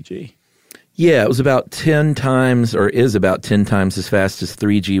and 3G. Yeah, it was about 10 times, or is about 10 times as fast as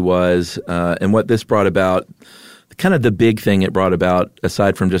 3G was. And what this brought about, kind of the big thing it brought about,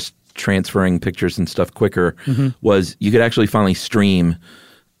 aside from just transferring pictures and stuff quicker, was you could actually finally stream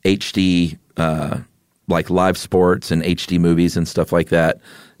HD, like live sports and HD movies and stuff like that,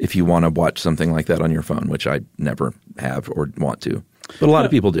 if you want to watch something like that on your phone, which I never have or want to. But a lot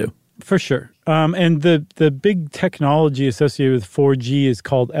of people do. For sure. And the big technology associated with 4G is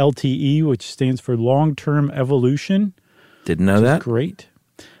called LTE, which stands for long-term evolution. Didn't know that. Great.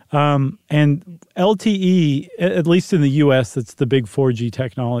 And LTE, at least in the U.S., that's the big 4G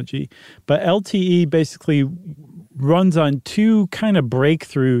technology. But LTE basically runs on two kind of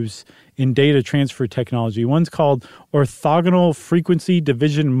breakthroughs in data transfer technology. One's called orthogonal frequency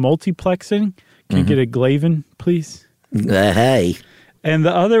division multiplexing. Can you get a Glavin, please? Hey. And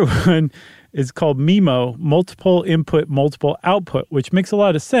the other one is called MIMO, multiple input, multiple output, which makes a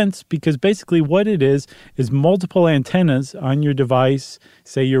lot of sense because basically what it is multiple antennas on your device,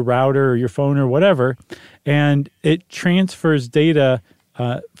 say your router or your phone or whatever, and it transfers data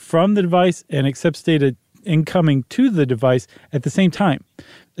from the device and accepts data incoming to the device at the same time.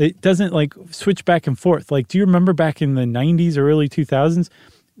 It doesn't like switch back and forth. Like, do you remember back in the 90s or early 2000s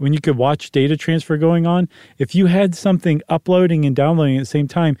when you could watch data transfer going on? If you had something uploading and downloading at the same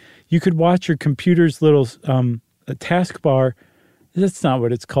time, you could watch your computer's little taskbar. That's not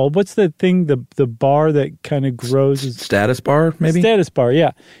what it's called. What's the thing, the bar that kind of grows? Status bar, maybe? Status bar,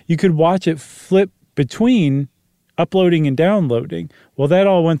 yeah. You could watch it flip between uploading and downloading. Well, that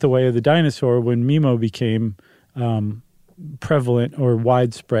all went the way of the dinosaur when MIMO became prevalent or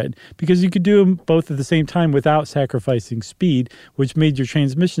widespread, because you could do them both at the same time without sacrificing speed, which made your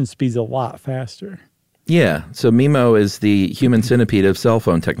transmission speeds a lot faster. Yeah, so MIMO is the human centipede of cell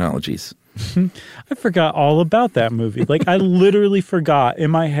phone technologies. I forgot all about that movie. Like, I literally forgot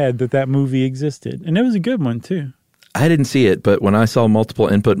in my head that movie existed, and it was a good one too. I didn't see it, but when I saw multiple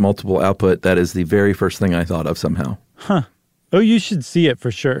input, multiple output, that is the very first thing I thought of somehow. Huh. Oh, you should see it for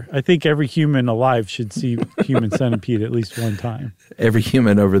sure. I think every human alive should see Human Centipede at least one time. Every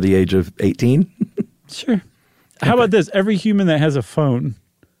human over the age of 18? Sure. How about this? Every human that has a phone.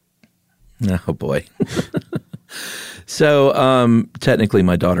 Oh, boy. So technically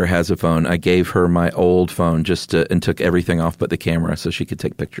my daughter has a phone. I gave her my old phone and took everything off but the camera so she could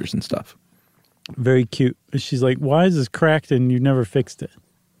take pictures and stuff. Very cute. She's like, why is this cracked and you never fixed it?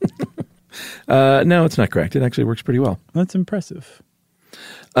 No, it's not cracked. It actually works pretty well. That's impressive.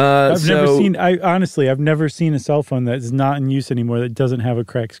 I've never seen a cell phone that is not in use anymore that doesn't have a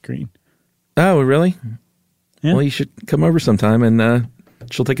cracked screen. Oh, really? Yeah. Well, you should come over sometime and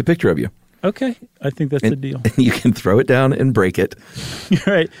she'll take a picture of you. Okay. I think that's a deal. And you can throw it down and break it.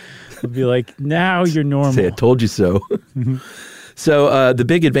 Right. It'll be like, now you're normal. Say, I told you so. Mm-hmm. So the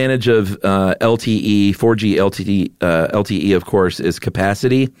big advantage of LTE, 4G LTE, of course, is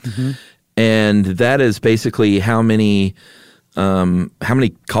capacity. Mm-hmm. And that is basically how many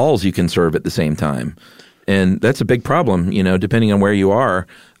calls you can serve at the same time. And that's a big problem, depending on where you are.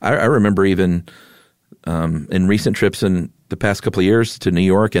 I remember even in recent trips in the past couple of years to New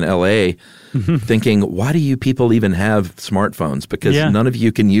York and LA thinking, why do you people even have smartphones? Because none of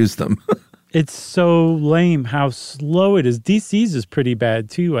you can use them. It's so lame how slow it is. DC's is pretty bad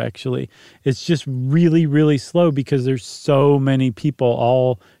too, actually. It's just really, really slow because there's so many people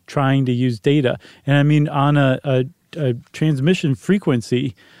all trying to use data. And I mean, on a transmission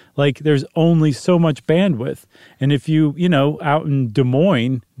frequency, like there's only so much bandwidth. And if you, out in Des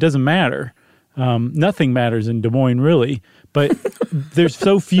Moines, doesn't matter. Nothing matters in Des Moines, really. But there's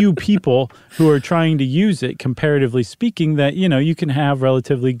so few people who are trying to use it, comparatively speaking, that, you can have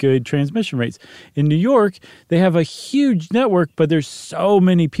relatively good transmission rates. In New York, they have a huge network, but there's so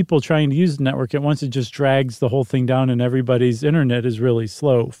many people trying to use the network at once, it just drags the whole thing down and everybody's internet is really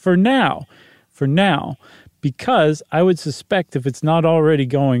slow. For now, because I would suspect if it's not already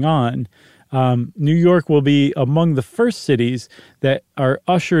going on, New York will be among the first cities that are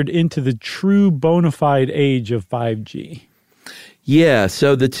ushered into the true bona fide age of 5G. Yeah,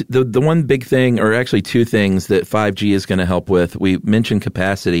 so the one big thing, or actually two things that 5G is going to help with, we mentioned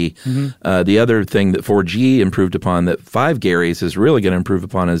capacity. Mm-hmm. The other thing that 4G improved upon that 5 Garys is really going to improve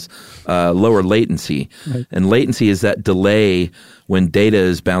upon is lower latency. Right. And latency is that delay when data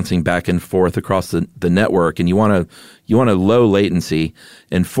is bouncing back and forth across the network, and you want a low latency.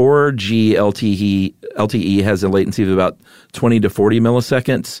 And 4G LTE has a latency of about 20 to 40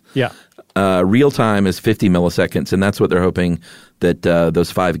 milliseconds. Yeah. Real time is 50 milliseconds, and that's what they're hoping that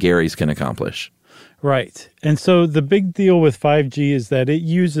those 5 Garys can accomplish. Right. And so the big deal with 5G is that it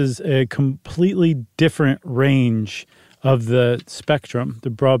uses a completely different range of the spectrum,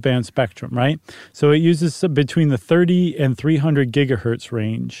 the broadband spectrum, right? So it uses between the 30 and 300 gigahertz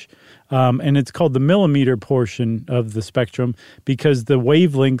range. And it's called the millimeter portion of the spectrum because the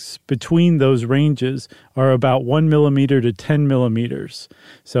wavelengths between those ranges are about 1 millimeter to 10 millimeters.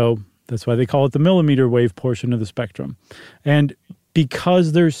 So that's why they call it the millimeter wave portion of the spectrum. And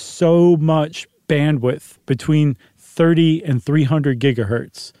because there's so much bandwidth between 30 and 300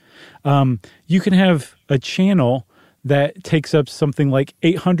 gigahertz, you can have a channel that takes up something like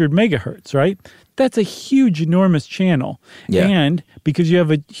 800 megahertz, right? That's a huge, enormous channel. Yeah. And because you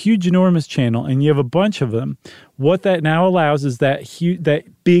have a huge, enormous channel and you have a bunch of them, what that now allows is that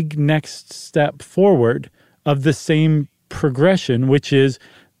big next step forward of the same progression, which is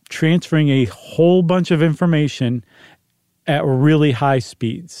transferring a whole bunch of information at really high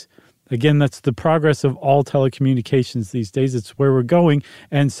speeds. Again, that's the progress of all telecommunications these days. It's where we're going.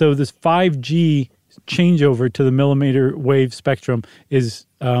 And so this 5G changeover to the millimeter wave spectrum is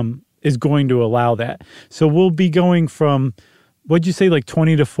going to allow that. So we'll be going from, what'd you say, like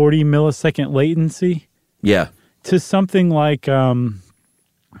 20 to 40 millisecond latency? Yeah. To something like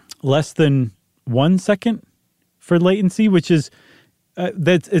less than 1 second for latency, which is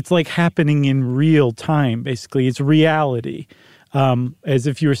it's like happening in real time. Basically, it's reality. As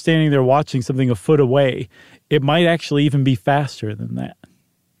if you were standing there watching something a foot away. It might actually even be faster than that.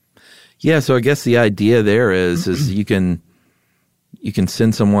 Yeah, so I guess the idea there is you can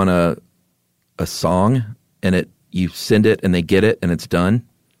send someone a song and you send it and they get it and it's done.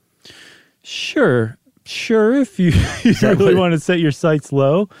 Sure. If you really want to set your sights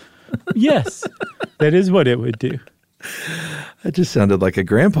low, yes, that is what it would do. That just sounded like a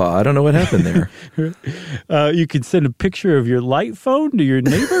grandpa. I don't know what happened there. You could send a picture of your light phone to your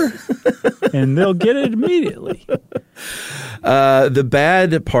neighbor, and they'll get it immediately. The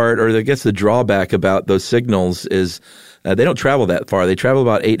bad part, or I guess the drawback about those signals is they don't travel that far. They travel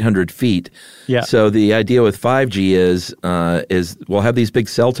about 800 feet. Yeah. So the idea with 5G is we'll have these big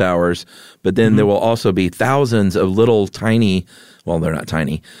cell towers, but then there will also be thousands of little tiny, well, they're not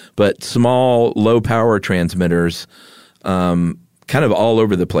tiny, but small low-power transmitters kind of all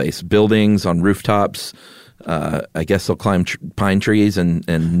over the place, buildings, on rooftops. I guess they'll climb pine trees and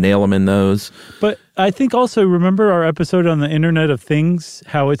nail them in those. But I think also, remember our episode on the Internet of Things,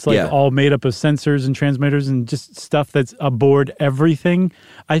 how it's like all made up of sensors and transmitters and just stuff that's aboard everything?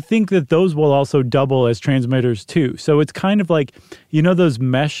 I think that those will also double as transmitters too. So it's kind of like, you know, those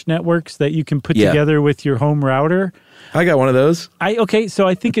mesh networks that you can put together with your home router? I got one of those. Okay, so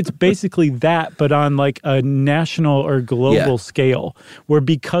I think it's basically that, but on like a national or global scale, where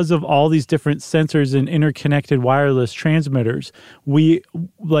because of all these different sensors and interconnected wireless transmitters,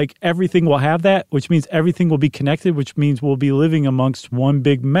 everything will have that, which means everything will be connected, which means we'll be living amongst one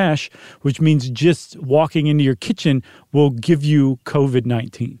big mesh, which means just walking into your kitchen will give you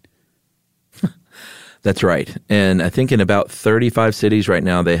COVID-19. That's right. And I think in about 35 cities right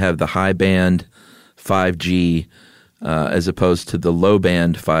now, they have the high band 5G as opposed to the low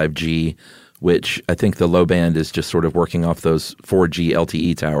band 5G, which I think the low band is just sort of working off those 4G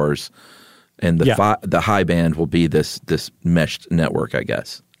LTE towers. And the high band will be this meshed network, I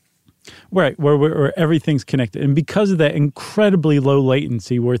guess. Right, where everything's connected. And because of that incredibly low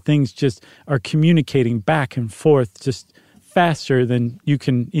latency where things just are communicating back and forth just faster than you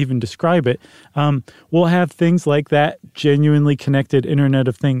can even describe it, we'll have things like that genuinely connected Internet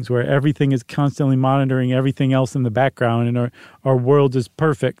of Things where everything is constantly monitoring everything else in the background and our world is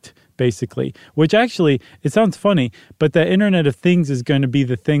perfect, basically. Which actually, it sounds funny, but the Internet of Things is going to be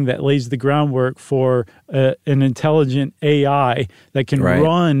the thing that lays the groundwork for an intelligent AI that can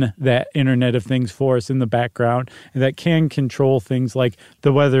run that Internet of Things for us in the background and that can control things like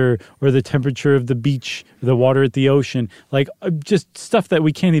the weather or the temperature of the beach, the water at the ocean, like just stuff that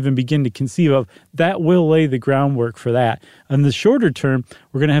we can't even begin to conceive of. That will lay the groundwork for that. In the shorter term,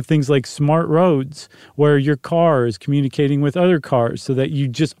 we're going to have things like smart roads where your car is communicating with other cars so that you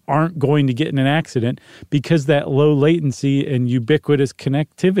just aren't going to get in an accident because that low latency and ubiquitous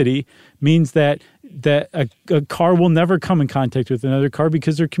connectivity means that a car will never come in contact with another car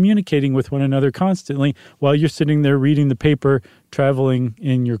because they're communicating with one another constantly while you're sitting there reading the paper, traveling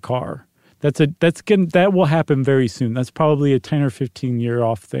in your car. That will happen very soon. That's probably a 10 or 15 year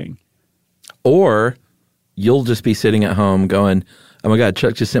off thing. Or you'll just be sitting at home going, oh my God,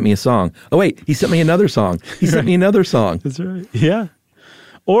 Chuck just sent me a song. Oh wait, he sent me another song. He sent me another song. That's right. Yeah.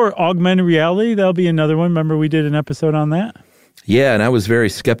 Or augmented reality. That'll be another one. Remember we did an episode on that? Yeah, and I was very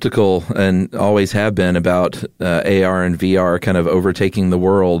skeptical and always have been about AR and VR kind of overtaking the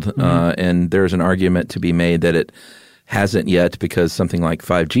world. And there's an argument to be made that it hasn't yet because something like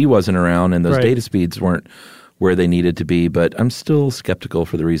 5G wasn't around and those data speeds weren't where they needed to be. But I'm still skeptical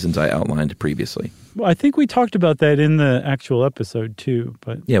for the reasons I outlined previously. Well, I think we talked about that in the actual episode too.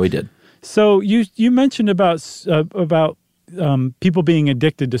 But yeah, we did. So you mentioned about people being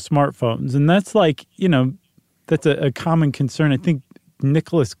addicted to smartphones, and that's like, that's a common concern. I think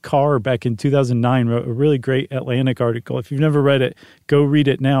Nicholas Carr back in 2009 wrote a really great Atlantic article. If you've never read it, go read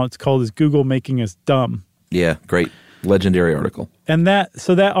it now. It's called "Is Google Making Us Dumb?" Yeah, great. Legendary article. And that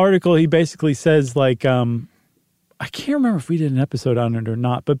article, he basically says like, I can't remember if we did an episode on it or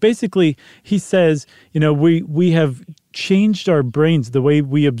not, but basically he says, we have changed our brains, the way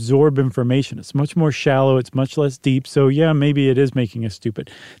we absorb information. It's much more shallow. It's much less deep. So yeah, maybe it is making us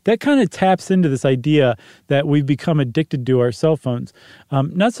stupid. That kind of taps into this idea that we've become addicted to our cell phones.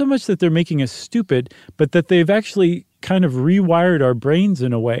 Not so much that they're making us stupid, but that they've actually kind of rewired our brains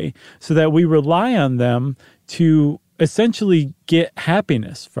in a way so that we rely on them to essentially get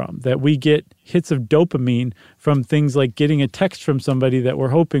happiness from, that we get hits of dopamine from things like getting a text from somebody that we're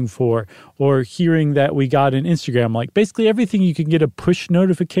hoping for, or hearing that we got an Instagram like. Basically everything you can get a push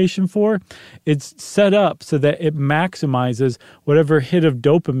notification for, it's set up so that it maximizes whatever hit of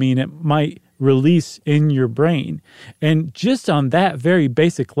dopamine it might release in your brain. And just on that very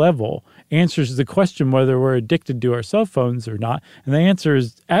basic level answers the question whether we're addicted to our cell phones or not. And the answer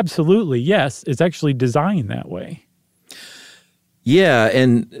is absolutely yes. It's actually designed that way. Yeah,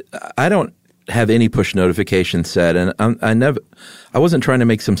 and I don't have any push notifications set, and I wasn't trying to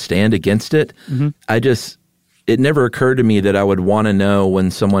make some stand against it. Mm-hmm. It never occurred to me that I would want to know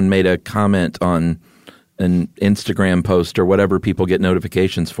when someone made a comment on an Instagram post or whatever people get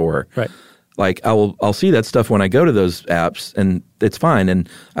notifications for. Right. Like I'll see that stuff when I go to those apps, and it's fine, and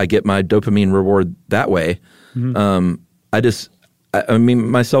I get my dopamine reward that way. Mm-hmm. I mean,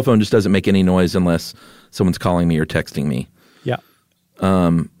 my cell phone just doesn't make any noise unless someone's calling me or texting me. Yeah.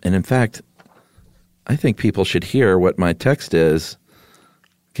 And in fact, I think people should hear what my text is.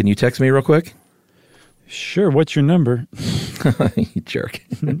 Can you text me real quick? Sure. What's your number? You jerk.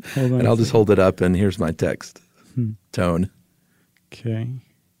 Hold on. And I'll just hold it up, and here's my text tone. Okay.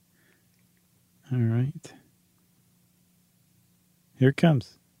 All right. Here it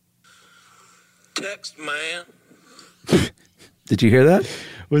comes. Text, man. Did you hear that?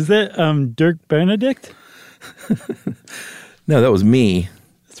 Was that Dirk Benedict? No, that was me.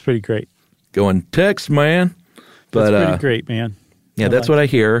 That's pretty great. Going, text, man. But, that's pretty great, man. Yeah, that's what I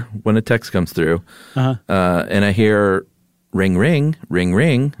hear when a text comes through. Uh-huh. And I hear ring, ring, ring,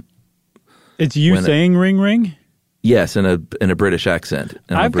 ring. It's you saying ring, ring? Yes, in a British accent.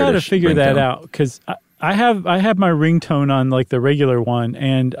 I've got to figure that out because I have my ringtone on like the regular one,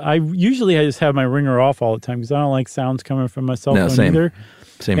 and I just have my ringer off all the time because I don't like sounds coming from my cell phone either.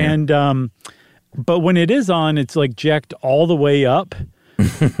 Same here. And but when it is on, it's like jacked all the way up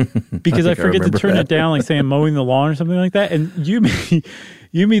because I forget to turn it down, like say I'm mowing the lawn or something like that. And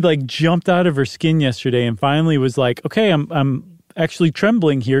Yumi like jumped out of her skin yesterday and finally was like, okay, I'm actually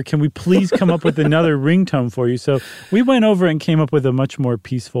trembling here. Can we please come up with another ringtone for you? So we went over and came up with a much more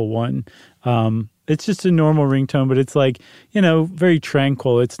peaceful one. It's just a normal ringtone, but it's like, very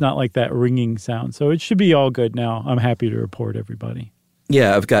tranquil. It's not like that ringing sound. So it should be all good now. I'm happy to report everybody.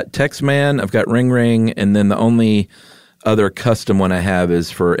 Yeah, I've got Text Man, I've got Ring Ring, and then the only other custom one I have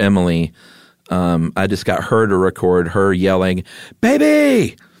is for Emily. I just got her to record her yelling,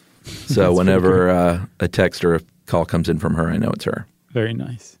 "Baby!" So whenever a text or a call comes in from her, I know it's her. Very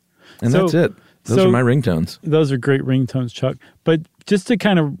nice. And that's it. Those are my ringtones. Those are great ringtones, Chuck. But just to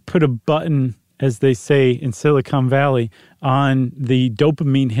kind of put a button, as they say in Silicon Valley, on the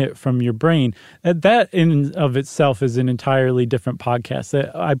dopamine hit from your brain, that in and of itself is an entirely different podcast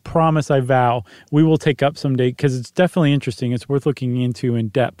that I promise, I vow, we will take up someday because it's definitely interesting. It's worth looking into in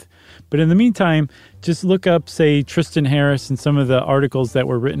depth. But in the meantime, just look up, say, Tristan Harris and some of the articles that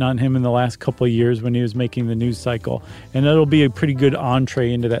were written on him in the last couple of years when he was making the news cycle. And that'll be a pretty good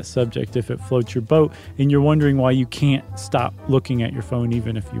entree into that subject if it floats your boat and you're wondering why you can't stop looking at your phone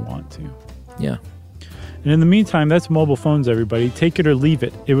even if you want to. Yeah. And in the meantime, that's mobile phones, everybody. Take it or leave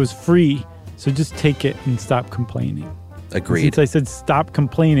it. It was free, so just take it and stop complaining. Agreed. And since I said stop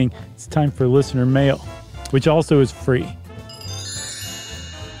complaining, it's time for listener mail, which also is free.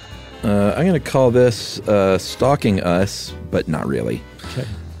 I'm going to call this Stalking Us, but not really.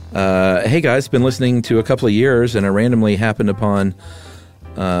 Okay. Hey, guys, been listening to a couple of years, and I randomly happened upon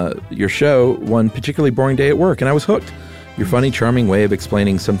your show one particularly boring day at work, and I was hooked. Your funny, charming way of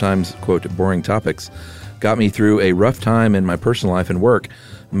explaining sometimes, quote, boring topics got me through a rough time in my personal life and work.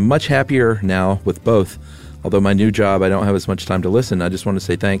 Much happier now with both. Although my new job, I don't have as much time to listen. I just want to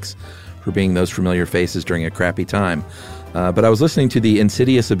say thanks for being those familiar faces during a crappy time. But I was listening to the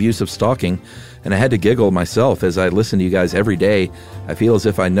insidious abuse of stalking, and I had to giggle myself as I listen to you guys every day. I feel as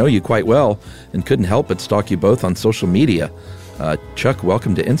if I know you quite well and couldn't help but stalk you both on social media. Chuck,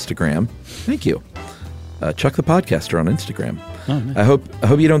 welcome to Instagram. Thank you. Chuck the Podcaster on Instagram. Oh, nice. I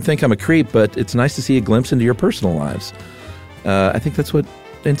hope you don't think I'm a creep, but it's nice to see a glimpse into your personal lives. I think that's what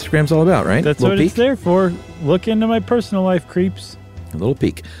Instagram's all about, right? That's what it's there for. Look into my personal life, creeps. A little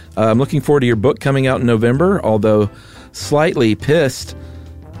peek. I'm looking forward to your book coming out in November, although slightly pissed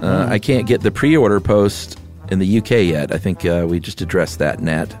I can't get the pre-order post in the UK yet. I think we just addressed that,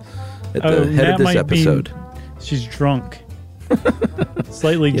 Nat, at the head Nat of this might episode. She's drunk.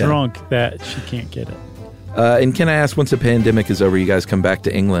 Slightly drunk that she can't get it. And can I ask, once the pandemic is over, you guys come back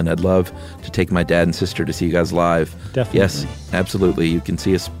to England? I'd love to take my dad and sister to see you guys live. Definitely. Yes, absolutely. You can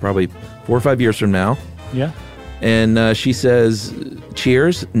see us probably 4 or 5 years from now. Yeah. And she says,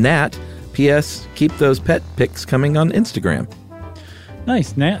 cheers, Nat. P.S. Keep those pet pics coming on Instagram.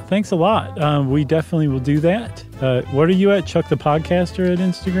 Nice, Nat. Thanks a lot. We definitely will do that. What are you at? Chuck the Podcaster at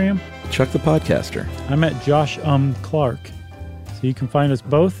Instagram? Chuck the Podcaster. I'm at Josh Clark. So you can find us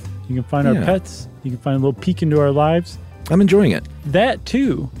both. You can find our pets. You can find a little peek into our lives. I'm enjoying it. That,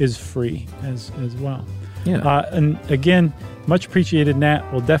 too, is free as well. Yeah. And again, much appreciated, Nat.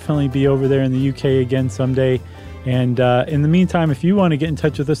 We'll definitely be over there in the UK again someday. And in the meantime, if you want to get in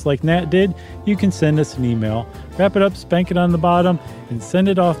touch with us like Nat did, you can send us an email. Wrap it up, spank it on the bottom, and send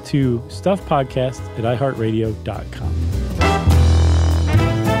it off to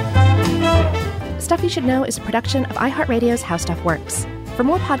stuffpodcast@iheartradio.com. Stuff You Should Know is a production of iHeartRadio's How Stuff Works. For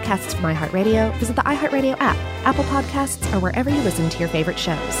more podcasts from iHeartRadio, visit the iHeartRadio app, Apple Podcasts, or wherever you listen to your favorite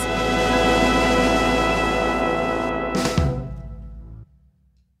shows.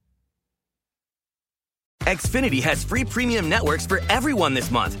 Xfinity has free premium networks for everyone this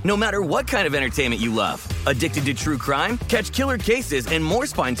month, no matter what kind of entertainment you love. Addicted to true crime? Catch killer cases and more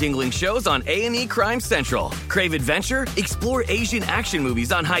spine-tingling shows on A&E Crime Central. Crave adventure? Explore Asian action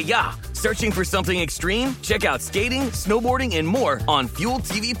movies on Hi-Ya. Searching for something extreme? Check out skating, snowboarding, and more on Fuel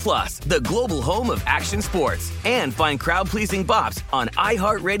TV Plus, the global home of action sports. And find crowd-pleasing bops on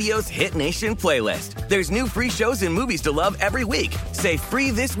iHeartRadio's Hit Nation playlist. There's new free shows and movies to love every week. Say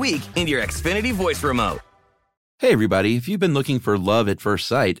free this week into your Xfinity voice remote. Hey, everybody. If you've been looking for love at first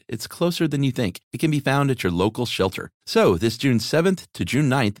sight, it's closer than you think. It can be found at your local shelter. So this June 7th to June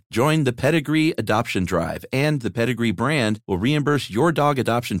 9th, join the Pedigree Adoption Drive, and the Pedigree brand will reimburse your dog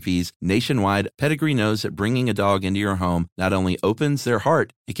adoption fees nationwide. Pedigree knows that bringing a dog into your home not only opens their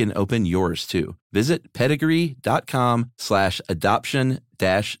heart, it can open yours too. Visit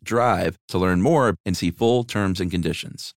pedigree.com/adoption-drive to learn more and see full terms and conditions.